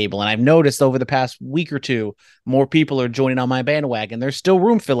Chad Gable, and I've noticed over the past week or two, more people are joining on my bandwagon. There's still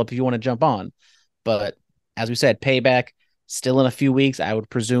room, Philip, if you want to jump on. But as we said, Payback still in a few weeks. I would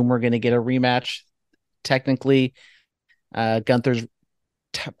presume we're going to get a rematch. Technically, Gunther's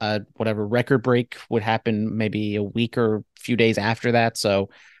whatever record break would happen maybe a week or a few days after that. So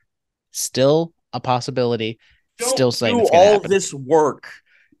Still a possibility. Still Don't saying do it's going to all happen. this work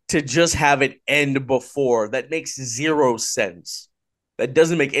to just have it end before. That makes zero sense. That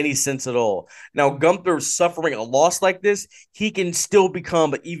doesn't make any sense at all. Now, Gunther suffering a loss like this, he can still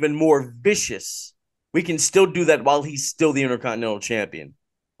become even more vicious. We can still do that while he's still the Intercontinental Champion.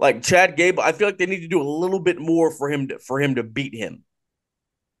 Like Chad Gable, I feel like they need to do a little bit more for him to beat him.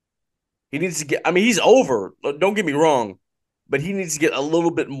 He needs to get. I mean, he's over. Don't get me wrong, but he needs to get a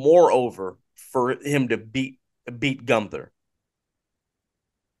little bit more over for him to beat Gunther.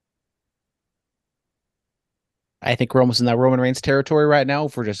 I think we're almost in that Roman Reigns territory right now.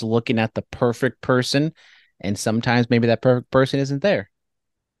 If we're just looking at the perfect person, and sometimes maybe that perfect person isn't there.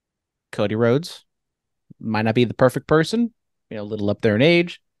 Cody Rhodes might not be the perfect person, a little up there in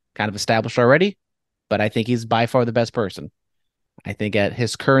age, kind of established already, but I think he's by far the best person. I think at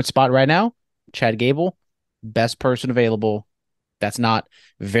his current spot right now, Chad Gable, best person available. That's not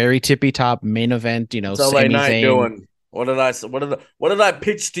very tippy top main event, What's LA Knight doing? What did I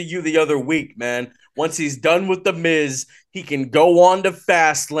pitch to you the other week, man? Once he's done with the Miz, he can go on to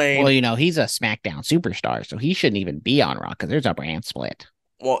Fastlane. Well, he's a SmackDown superstar, so he shouldn't even be on Raw because there's a brand split.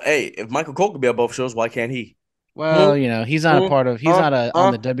 Well, hey, if Michael Cole could be on both shows, why can't he? Well, he's not on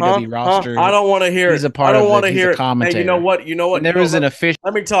the WWE roster. I don't want to hear it. He's a part of it. He's a commentator. Hey, you know what? And there is an official.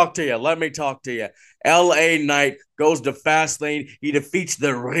 Let me talk to you. LA Knight goes to Fastlane. He defeats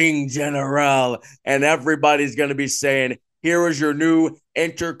the Ring General, and everybody's going to be saying, here is your new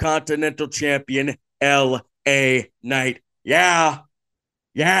Intercontinental Champion, LA Knight. Yeah.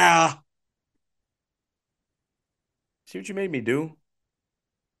 See what you made me do?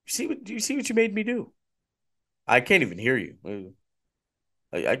 Do you see what you made me do? I can't even hear you.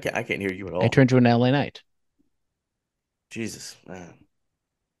 I can't hear you at all. I turned to an LA Knight. Jesus, man.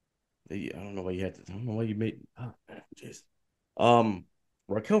 I don't know why you had to. I don't know why you made. Oh, man, jeez.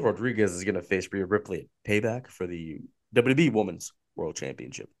 Raquel Rodriguez is gonna face Rhea Ripley at Payback for the WWE Women's World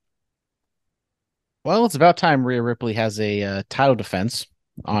Championship. Well, it's about time Rhea Ripley has a title defense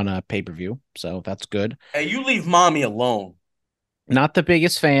on a pay-per-view, so that's good. Hey, you leave mommy alone. Not the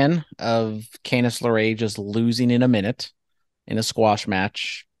biggest fan of Candice LeRae just losing in a minute in a squash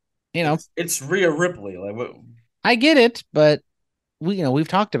match. It's Rhea Ripley. I get it, but we've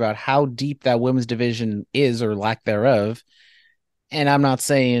talked about how deep that women's division is or lack thereof. And I'm not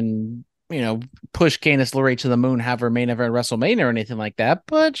saying, push Candice LeRae to the moon, have her main event WrestleMania or anything like that,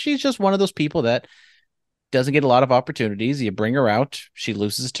 but she's just one of those people that doesn't get a lot of opportunities. You bring her out, she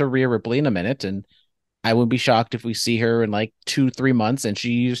loses to Rhea Ripley in a minute, and I wouldn't be shocked if we see her in like 2-3 months and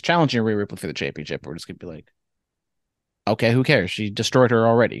she's challenging Rhea Ripley for the championship. We're just going to be like, okay, who cares? She destroyed her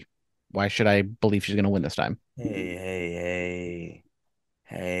already. Why should I believe she's going to win this time? Hey.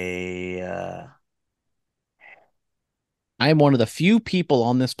 I am one of the few people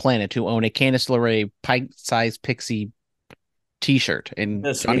on this planet who own a Candice LeRae pint-sized pixie T-shirt, and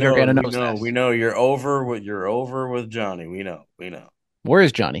yes, Johnny Gargano knows that. We know you're over with Johnny. We know. Where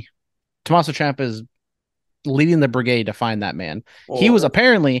is Johnny? Tommaso Ciampa is leading the brigade to find that man. He was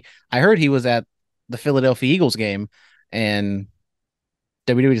apparently, I heard he was at the Philadelphia Eagles game, and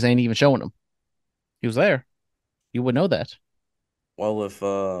WWE just ain't even showing him. He was there. You would know that. Well, if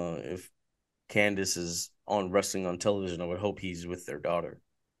Candice is on wrestling on television, I would hope he's with their daughter.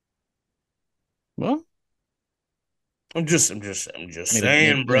 Well, I'm just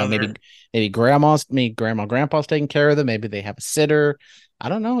saying, brother. Maybe grandpa's taking care of them. Maybe they have a sitter. I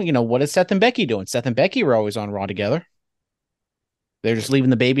don't know. What is Seth and Becky doing? Seth and Becky were always on Raw together. They're just leaving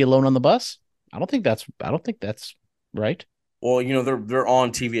the baby alone on the bus. I don't think that's right. Well, they're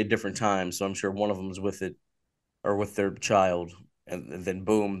on TV at different times, so I'm sure one of them is with it or with their child, and then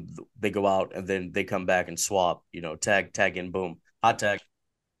boom, they go out, and then they come back and swap. Tag in, boom, hot tag.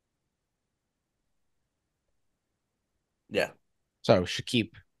 Yeah. So should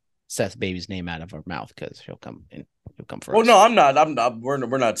keep Seth's baby's name out of our mouth because he'll come first. Well, no, I'm not.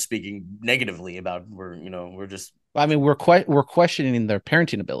 We're not speaking negatively about. We're just. I mean, we're questioning their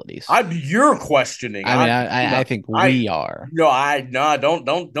parenting abilities. You're questioning. I think we are. No,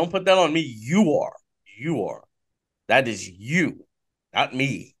 don't put that on me. You are. That is you, not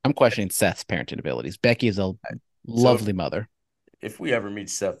me. I'm questioning Seth's parenting abilities. Becky is a lovely mother. If we ever meet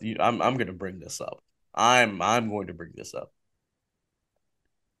Seth, I'm going to bring this up. I'm going to bring this up.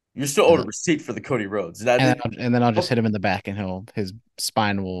 You're still owed a receipt for the Cody Rhodes. And then I'll just hit him in the back, and his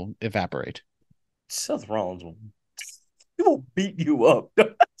spine will evaporate. Seth Rollins will beat you up.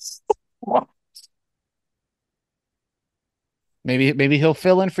 Maybe he'll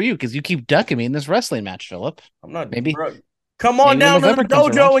fill in for you because you keep ducking me in this wrestling match, Philip. I'm not. Maybe. Come on down to the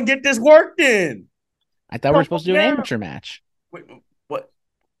dojo and get this work in. I thought we were supposed to do an amateur match. Wait, what?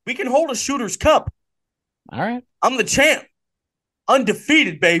 We can hold a Shooter's Cup. All right. I'm the champ.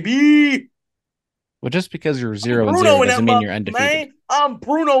 Undefeated, baby. Well, just because you're 0-0 Bruno in doesn't that mean you're undefeated. man. I'm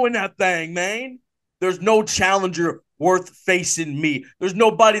Bruno in that thing, man. There's no challenger worth facing me. There's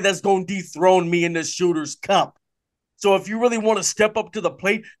nobody that's going to dethrone me in the Shooter's Cup. So if you really want to step up to the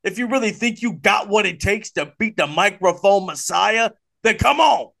plate, if you really think you got what it takes to beat the microphone messiah, then come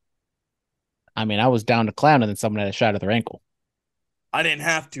on. I mean, I was down to clown and then someone had a shot at their ankle. I didn't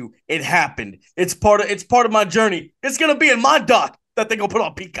have to. It happened. It's part of my journey. It's gonna be in my doc that they're gonna put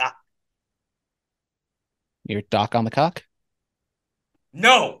on Peacock. Your doc on the cock?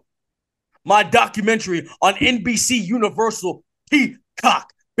 No. My documentary on NBC Universal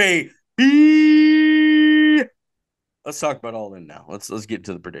Peacock, baby. Let's talk about All In now. Let's get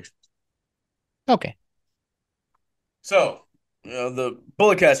to the predictions. Okay. So, the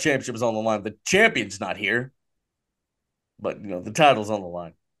Bulletcast Championship is on the line. The champion's not here, but the title's on the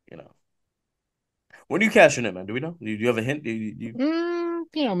line. When are you cashing in, man? Do we know? Do you have a hint?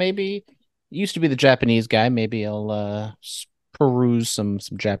 Maybe used to be the Japanese guy. Maybe I'll peruse some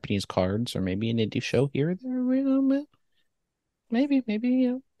Japanese cards, or maybe an indie show here or there.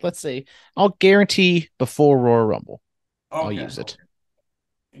 Maybe. Let's see. I'll guarantee before Royal Rumble. Okay, I'll use it.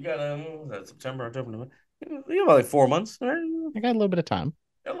 You got September, October, November. You have like 4 months. Right? I got a little bit of time.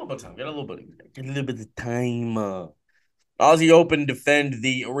 Get a little bit of time. Aussie Open defend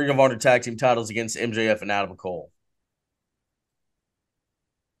the Ring of Honor tag team titles against MJF and Adam Cole.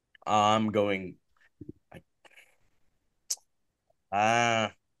 I'm going.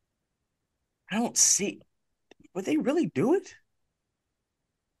 I don't see. Would they really do it?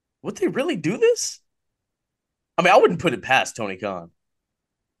 Would they really do this? I mean, I wouldn't put it past Tony Khan.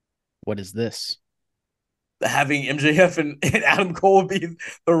 What is this? Having MJF and Adam Cole be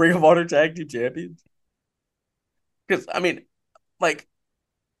the Ring of Honor tag team champions? Because, I mean, like,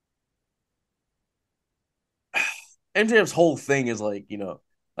 MJF's whole thing is like,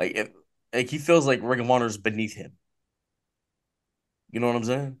 he feels like Ring of Honor is beneath him. You know what I'm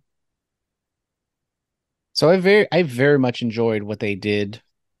saying? So I very much enjoyed what they did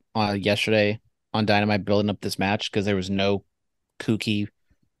yesterday on Dynamite, building up this match, because there was no kooky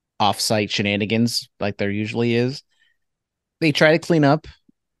off-site shenanigans like there usually is. They try to clean up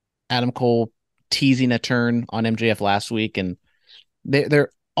Adam Cole teasing a turn on MJF last week, and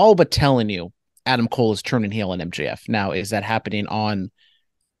they're all but telling you Adam Cole is turning heel on MJF. Now, is that happening on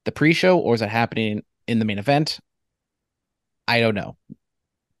the pre-show, or is that happening in the main event? I don't know.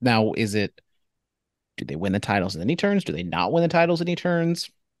 Now, do they win the titles and then he turns? Do they not win the titles and he turns?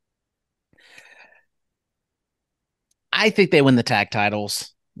 I think they win the tag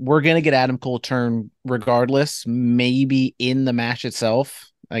titles. We're going to get Adam Cole turn regardless, maybe in the match itself,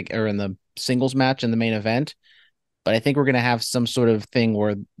 or in the singles match in the main event. But I think we're going to have some sort of thing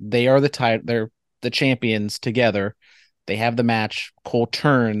where they are they're the champions together. They have the match. Cole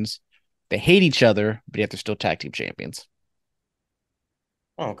turns. They hate each other, but yet they're still tag team champions.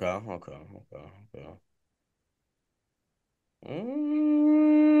 Okay.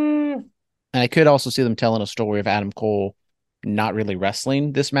 And I could also see them telling a story of Adam Cole not really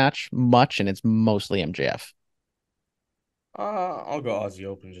wrestling this match much, and it's mostly MJF. I'll go Aussie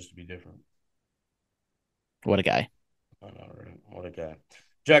Open just to be different. What a guy. I know, right? What a guy.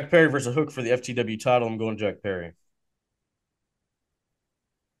 Jack Perry versus Hook for the FTW title. I'm going Jack Perry.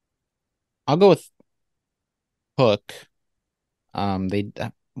 I'll go with Hook. On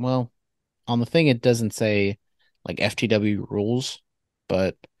the thing it doesn't say like FTW rules,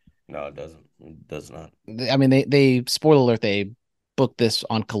 but no, it doesn't. It does not. I mean, they spoiler alert, they booked this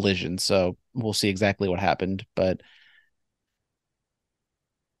on Collision, so we'll see exactly what happened. But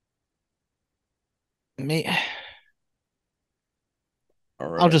me, all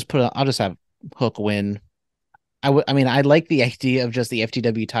right. I'll just have Hook win. I like the idea of just the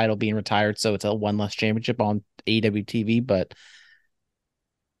FTW title being retired, so it's a one less championship on AEW TV, but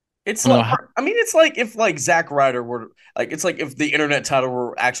it's like if like Zack Ryder were it's like if the internet title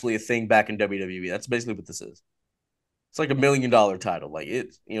were actually a thing back in WWE. That's basically what this is. It's like $1 million title. Like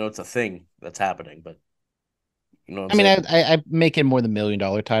it's a thing that's happening, but I make it more than $1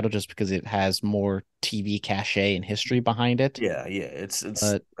 million title just because it has more TV cachet and history behind it. Yeah, it's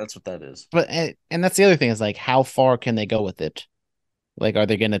that's what that is. But and that's the other thing is like how far can they go with it? Like, are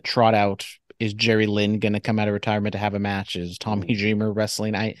they going to trot out? Is Jerry Lynn going to come out of retirement to have a match? Is Tommy Dreamer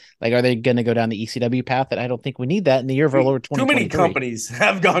wrestling? Are they going to go down the ECW path? That I don't think we need that in the year of our Lord 2023. Too many companies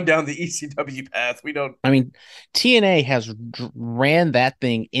have gone down the ECW path. We don't. I mean, TNA has ran that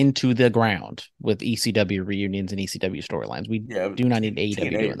thing into the ground with ECW reunions and ECW storylines. We do not need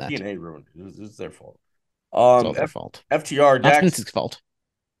AEW doing that. TNA ruined it. It's their fault. It's all their fault. FTR. That's Vince's fault.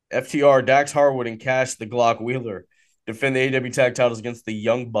 FTR, Dax Harwood, and Cash the Glock Wheeler defend the AEW tag titles against the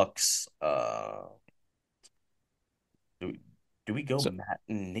Young Bucks. Do we go Matt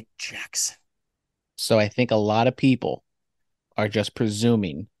and Nick Jackson? So I think a lot of people are just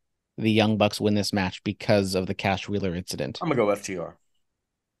presuming the Young Bucks win this match because of the Cash Wheeler incident. I'm gonna go FTR,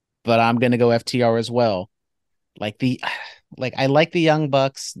 but I'm gonna go FTR as well. I like the Young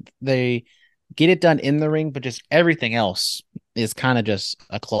Bucks. They get it done in the ring, but just everything else is kind of just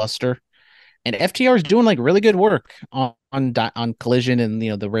a cluster. And FTR is doing like really good work on Collision and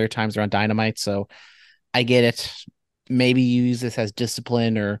the rare times they're on Dynamite. So I get it. Maybe you use this as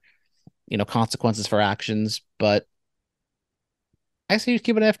discipline or consequences for actions, but I say you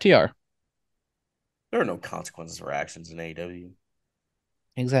keep it FTR. There are no consequences for actions in AEW.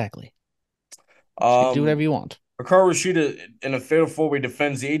 Exactly. You can do whatever you want. Hikaru Shida in a fatal four-way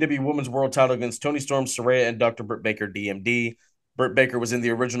defends the AEW Women's World Title against Toni Storm, Saraya, and Dr. Britt Baker, DMD. Britt Baker was in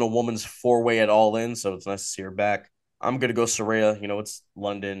the original Women's four-way at All In, so it's nice to see her back. I'm gonna go Saraya. It's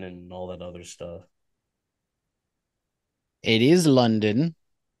London and all that other stuff. It is London,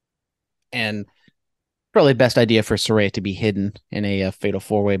 and probably best idea for Saraya to be hidden in a fatal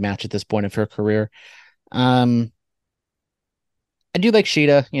four-way match at this point of her career. I do like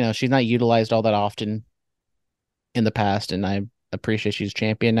Shida. She's not utilized all that often in the past, and I appreciate she's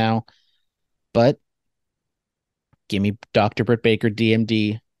champion now. But give me Dr. Britt Baker,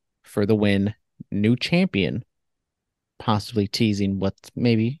 DMD, for the win. New champion, possibly teasing what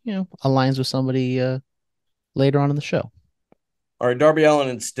maybe aligns with somebody later on in the show. All right, Darby Allin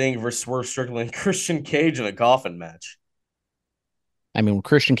and Sting versus Swerve Strickland and Christian Cage in a coffin match. I mean, when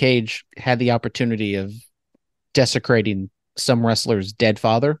Christian Cage had the opportunity of desecrating some wrestler's dead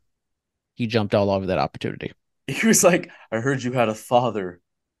father, he jumped all over that opportunity. He was like, I heard you had a father,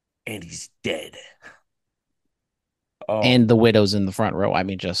 and he's dead. Oh. And the widow's in the front row. I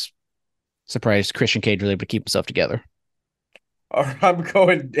mean, just surprised Christian Cage was able to keep himself together. All right, I'm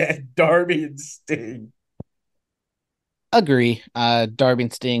going dead. Darby and Sting. Agree. Darby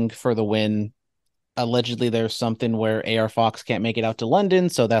and Sting for the win. Allegedly, there's something where AR Fox can't make it out to London,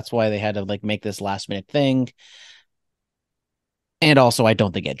 so that's why they had to make this last minute thing. And also, I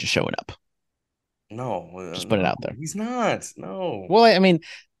don't think Edge is showing up. No, just put it out there. He's not. No. Well, I mean,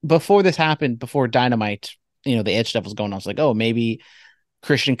 before this happened, before Dynamite, the Edge stuff was going on. It's like, oh, maybe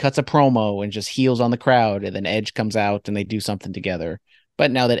Christian cuts a promo and just heals on the crowd, and then Edge comes out and they do something together.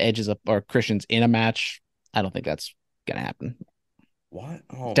 But now that Edge is or Christian's in a match, I don't think that's gonna happen. What?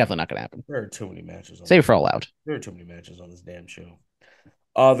 Oh, definitely not gonna happen. There are too many matches. Save it for All Out. There are too many matches on this damn show.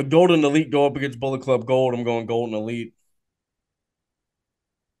 The Golden Elite go up against Bullet Club Gold. I'm going Golden Elite.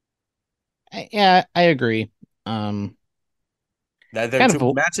 Yeah, I agree. That there are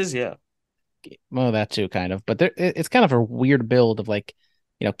two matches, yeah. Well, that too, kind of. But it's kind of a weird build of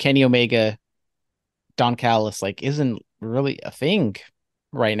Kenny Omega, Don Callis, isn't really a thing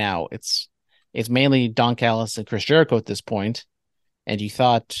right now. It's mainly Don Callis and Chris Jericho at this point. And you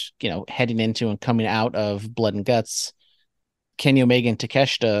thought, heading into and coming out of Blood and Guts, Kenny Omega and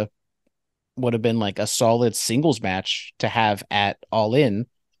Takeshita would have been a solid singles match to have at All In.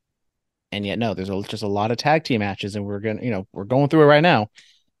 And yet, no, there's just a lot of tag team matches, and we're going through it right now.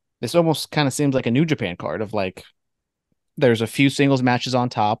 This almost kind of seems like a New Japan card of there's a few singles matches on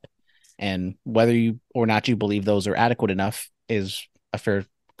top, and whether you or not you believe those are adequate enough is a fair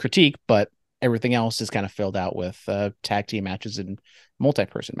critique, but everything else is kind of filled out with tag team matches and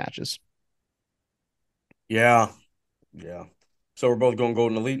multi-person matches. Yeah. So we're both going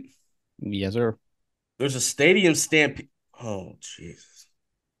Golden Elite? Yes, sir. There's a stadium stampede. Oh, Jesus.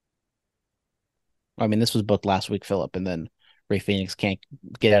 I mean, this was booked last week, Philip, and then Rey Fenix can't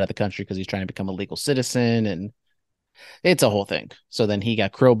get out of the country because he's trying to become a legal citizen, and it's a whole thing. So then he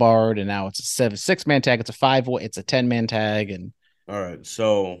got crowbarred, and now it's a 6-man tag. It's a 10-man tag, and all right.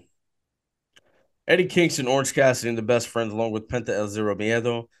 So Eddie Kingston, Orange Cassidy, and the Best Friends, along with Penta El Zero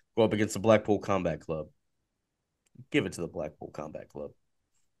Miedo, go up against the Blackpool Combat Club. Give it to the Blackpool Combat Club.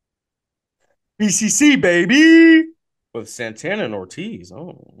 BCC, baby! With Santana and Ortiz. I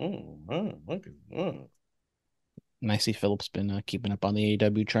see Philip's been keeping up on the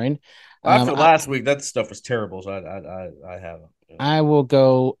AEW train. After last week, that stuff was terrible, so I haven't. I will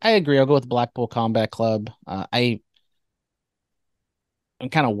go. I agree. I'll go with the Blackpool Combat Club. I'm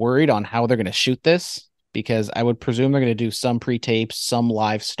kind of worried on how they're going to shoot this, because I would presume they're going to do some pre-tapes, some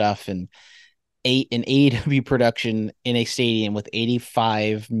live stuff, and an AEW production in a stadium with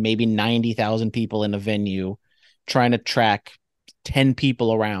 85, maybe 90,000 people in a venue, trying to track 10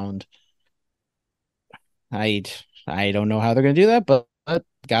 people around. I don't know how they're going to do that, but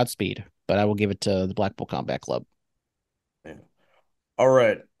Godspeed. But I will give it to the Blackpool Combat Club. Yeah. All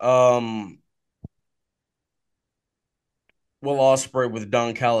right. Will Ospreay with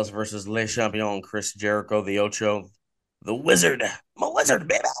Don Callis versus Le Champion Chris Jericho, the Ocho, the Wizard. I'm a wizard,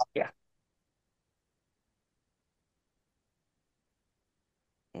 baby. Yeah.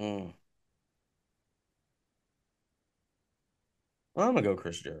 Mm. I'm gonna go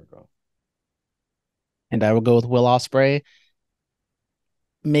Chris Jericho. And I will go with Will Ospreay.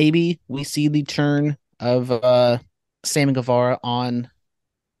 Maybe we see the turn of Sammy Guevara on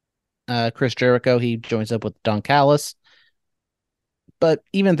Chris Jericho. He joins up with Don Callis. But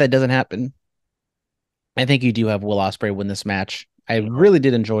even if that doesn't happen, I think you do have Will Ospreay win this match. I really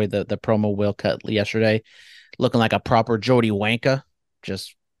did enjoy the promo Will cut yesterday, looking like a proper Jody Wanka,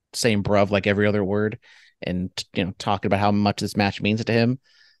 just saying bruv like every other word, and talking about how much this match means to him.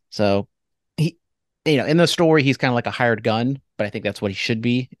 So he, in the story, he's kind of like a hired gun, but I think that's what he should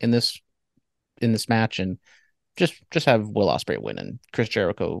be in this match. And just have Will Ospreay win, and Chris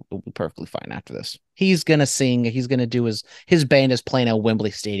Jericho will be perfectly fine after this. He's gonna sing. He's gonna do his band is playing at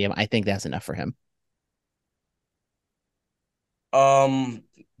Wembley Stadium. I think that's enough for him.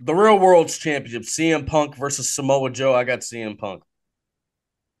 The Real World's Championship, CM Punk versus Samoa Joe. I got CM Punk.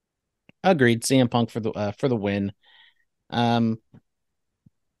 Agreed. CM Punk for the win.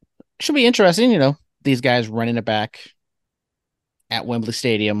 Should be interesting. These guys running it back at Wembley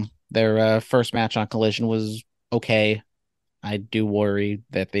Stadium. Their first match on Collision was okay. I do worry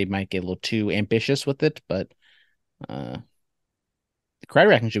that they might get a little too ambitious with it, but the crowd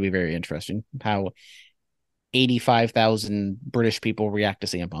reaction should be very interesting. How 85,000 British people react to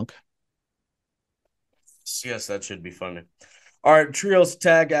CM Punk. Yes, that should be funny. All right, trios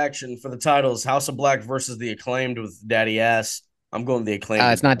tag action for the titles: House of Black versus the Acclaimed with Daddy Ass. I'm going the Acclaimed.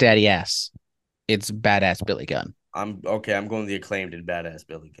 It's not Daddy Ass. It's Badass Billy Gunn. I'm going the Acclaimed and Badass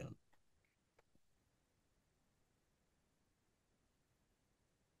Billy Gunn.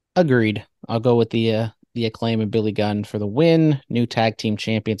 Agreed. I'll go with the Acclaim and Billy Gunn for the win. New tag team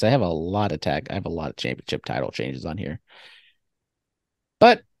champions. I have a lot of championship title changes on here,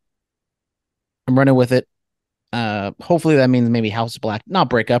 but I'm running with it. Hopefully that means maybe House of Black not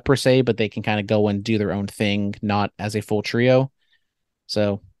break up per se, but they can kind of go and do their own thing, not as a full trio.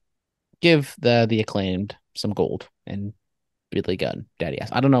 So give the Acclaimed some gold and Billy Gunn, Daddy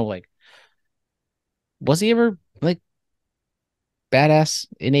Ass. I don't know, was he ever badass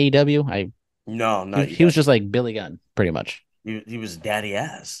in AEW? No, not he was just like Billy Gunn, pretty much. He was Daddy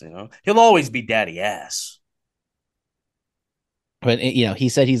Ass. He'll always be Daddy Ass. But he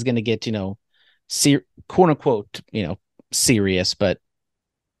said he's going to get quote unquote serious, but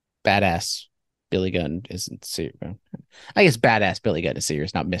badass Billy Gunn isn't serious. I guess badass Billy Gunn is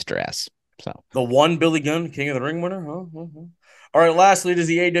serious, not Mr. S. So the one Billy Gunn, King of the Ring winner, huh? All right, lastly, it is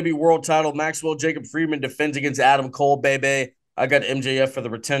the AEW World Title. Maxwell Jacob Friedman defends against Adam Cole, baby. I got MJF for the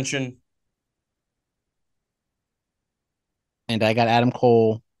retention. And I got Adam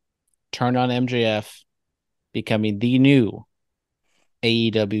Cole turned on MJF, becoming the new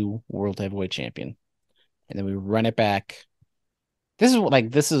AEW World Heavyweight Champion. And then we run it back.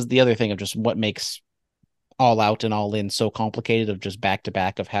 This is the other thing of just what makes All Out and All In so complicated, of just back to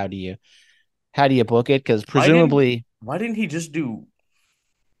back, of how do you book it? Because presumably, why didn't he just do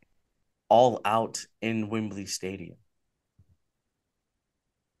All Out in Wembley Stadium?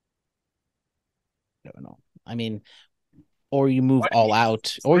 I don't know. I mean, or you move All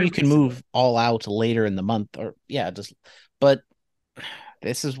Out, or you can move All Out later in the month, but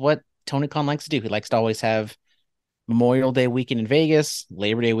this is what Tony Khan likes to do. He likes to always have Memorial Day weekend in Vegas,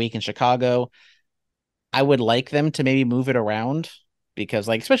 Labor Day week in Chicago. I would like them to maybe move it around, because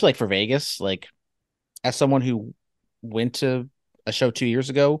especially for Vegas, as someone who went to a show 2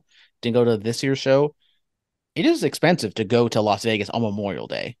 years ago, didn't go to this year's show, it is expensive to go to Las Vegas on Memorial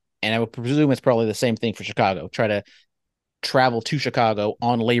Day. And I would presume it's probably the same thing for Chicago. Try to travel to Chicago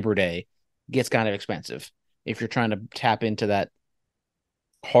on Labor Day gets kind of expensive if you're trying to tap into that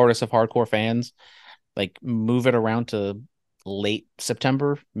hardest of hardcore fans. Move it around to late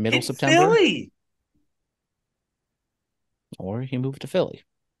September, middle September. Philly. Or you move to Philly.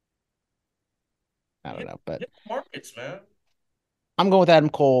 I don't know, but markets, man. I'm going with Adam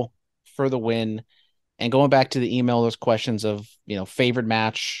Cole for the win. And going back to the email, those questions of, favorite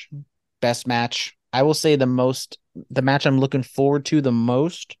match, best match. I will say the match I'm looking forward to the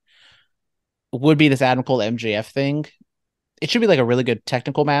most would be this Adam Cole MJF thing. It should be a really good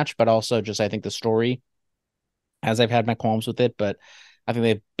technical match, but also just, I think, the story, as I've had my qualms with it. But I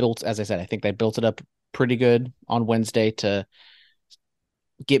think they built it up pretty good on Wednesday to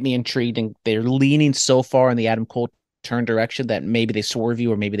get me intrigued. And they're leaning so far in the Adam Cole turn direction that maybe they swerve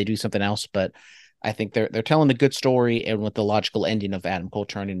you or maybe they do something else. But I think they're telling a good story, and with the logical ending of Adam Cole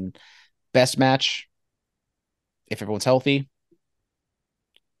turning best match, if everyone's healthy,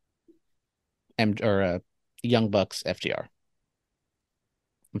 Young Bucks FTR.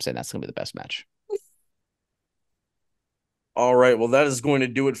 I'm saying that's gonna be the best match. All right, well, that is going to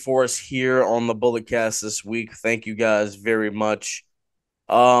do it for us here on the Bulletcast this week. Thank you guys very much.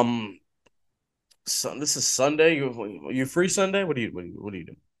 So this is Sunday. You free Sunday? What do you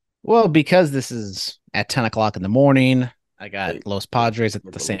do? Well, because this is at 10 o'clock in the morning, I got Los Padres at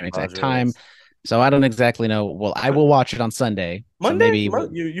the same exact time. So I don't exactly know. Well, I will watch it on Sunday. Monday? So maybe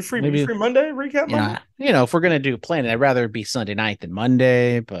you free Monday? Recap Monday? If we're gonna do planning, I'd rather it be Sunday night than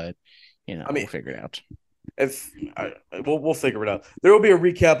Monday, but we'll figure it out. We'll figure it out. There will be a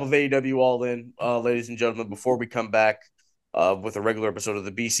recap of AEW All In, ladies and gentlemen, before we come back with a regular episode of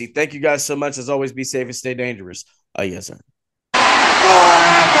the BC. Thank you guys so much. As always, be safe and stay dangerous. Yes, sir.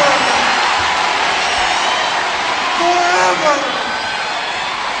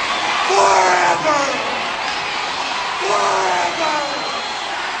 Forever!